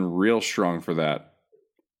something real strong for that.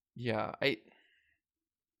 Yeah, I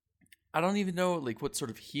don't even know like what sort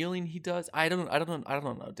of healing he does. I don't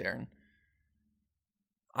know, Darren.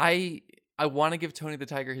 I want to give Tony the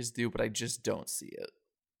Tiger his due, but I just don't see it.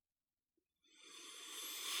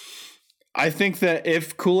 I think that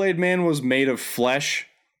if Kool-Aid Man was made of flesh,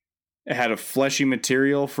 it had a fleshy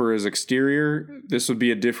material for his exterior, this would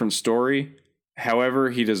be a different story.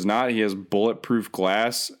 However, he does not. He has bulletproof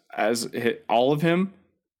glass as all of him,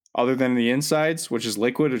 other than the insides, which is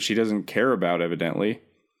liquid, which he doesn't care about, evidently.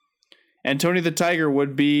 And Tony the Tiger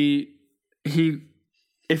would be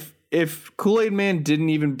if Kool-Aid Man didn't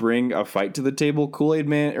even bring a fight to the table, Kool-Aid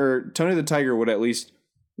Man or Tony the Tiger would at least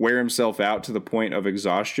wear himself out to the point of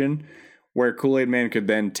exhaustion, where Kool-Aid Man could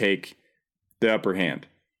then take the upper hand.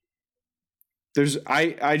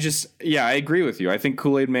 I agree with you. I think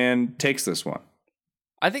Kool-Aid Man takes this one.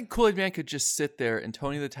 I think Kool-Aid Man could just sit there and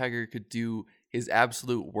Tony the Tiger could do his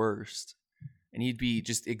absolute worst and he'd be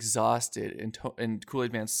just exhausted and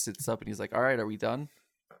Kool-Aid Man sits up and he's like, all right, are we done?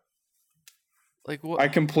 Like what? I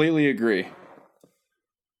completely agree.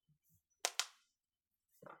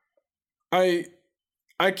 I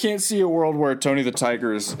can't see a world where Tony the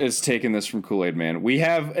Tiger is taking this from Kool-Aid Man. We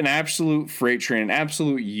have an absolute freight train, an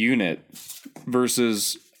absolute unit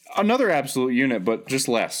versus another absolute unit, but just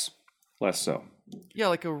less so. Yeah,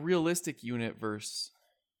 like a realistic unit versus.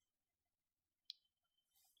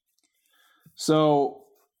 So,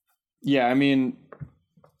 yeah, I mean,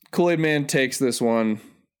 Kool-Aid Man takes this one.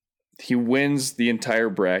 He wins the entire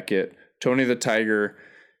bracket. Tony the Tiger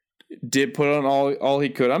did put on all he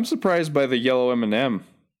could. I'm surprised by the yellow M&M.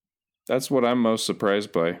 That's what I'm most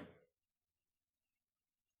surprised by.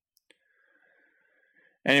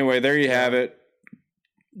 Anyway, there you have it.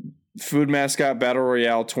 Food Mascot Battle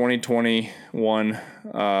Royale 2021.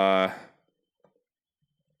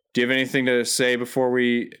 Do you have anything to say before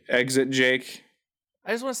we exit, Jake?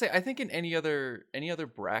 I just want to say, I think in any other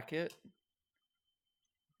bracket,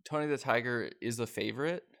 Tony the Tiger is the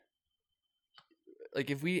favorite. Like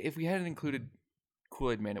if we hadn't included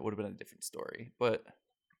Kool-Aid Man, it would have been a different story. But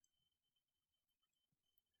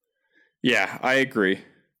yeah, I agree.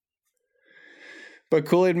 But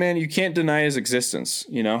Kool-Aid Man, you can't deny his existence,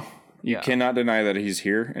 you know? You cannot deny that he's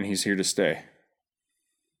here, and he's here to stay.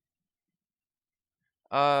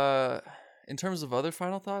 In terms of other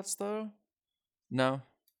final thoughts, though, no.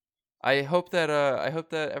 I hope that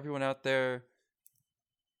everyone out there,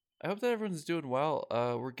 I hope that everyone's doing well.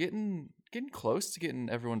 We're getting close to getting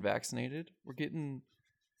everyone vaccinated.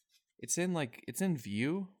 It's in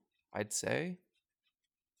view, I'd say.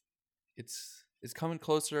 It's coming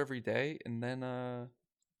closer every day, and then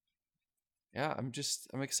yeah, I'm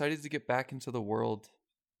excited to get back into the world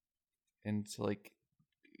and to like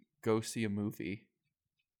go see a movie.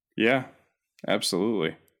 Yeah,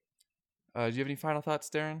 absolutely. Do you have any final thoughts,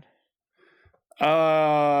 Darren?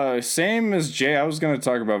 Same as Jay. I was going to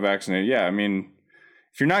talk about vaccinated. Yeah, I mean,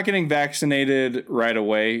 if you're not getting vaccinated right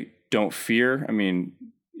away, don't fear. I mean,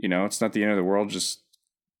 you know, it's not the end of the world. Just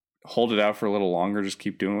hold it out for a little longer. Just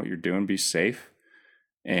keep doing what you're doing. Be safe.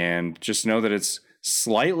 And just know that it's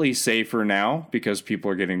slightly safer now because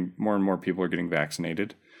more and more people are getting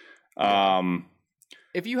vaccinated.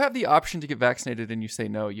 If you have the option to get vaccinated and you say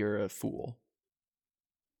no, you're a fool.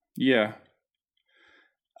 Yeah.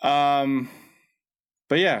 But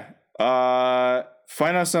yeah,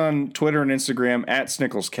 find us on Twitter and Instagram at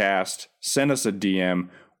SnicklesCast. Send us a DM.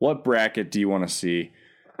 What bracket do you want to see?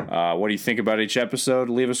 What do you think about each episode?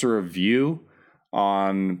 Leave us a review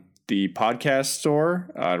on the podcast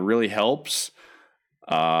store. It really helps.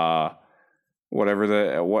 Apple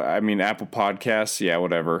Podcasts. Yeah,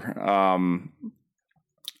 whatever.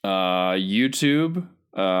 YouTube,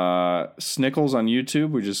 Snickles on YouTube.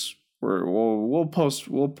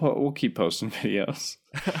 We'll keep posting videos.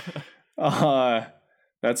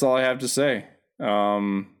 That's all I have to say.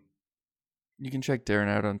 You can check Darren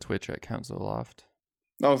out on Twitch at Council Loft.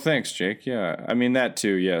 Oh, thanks, Jake. Yeah, I mean that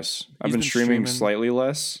too. Yes, I've been streaming slightly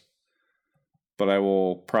less, but I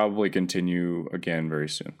will probably continue again very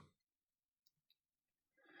soon.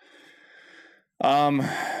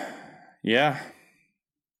 Yeah.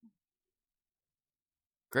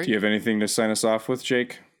 Great. Do you have anything to sign us off with,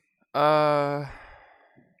 Jake? Yeah,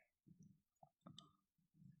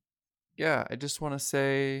 I just want to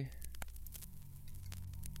say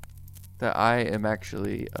that I am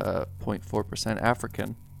actually 0.4%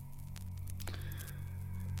 African.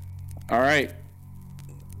 All right.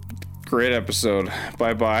 Great episode.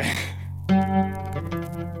 Bye-bye.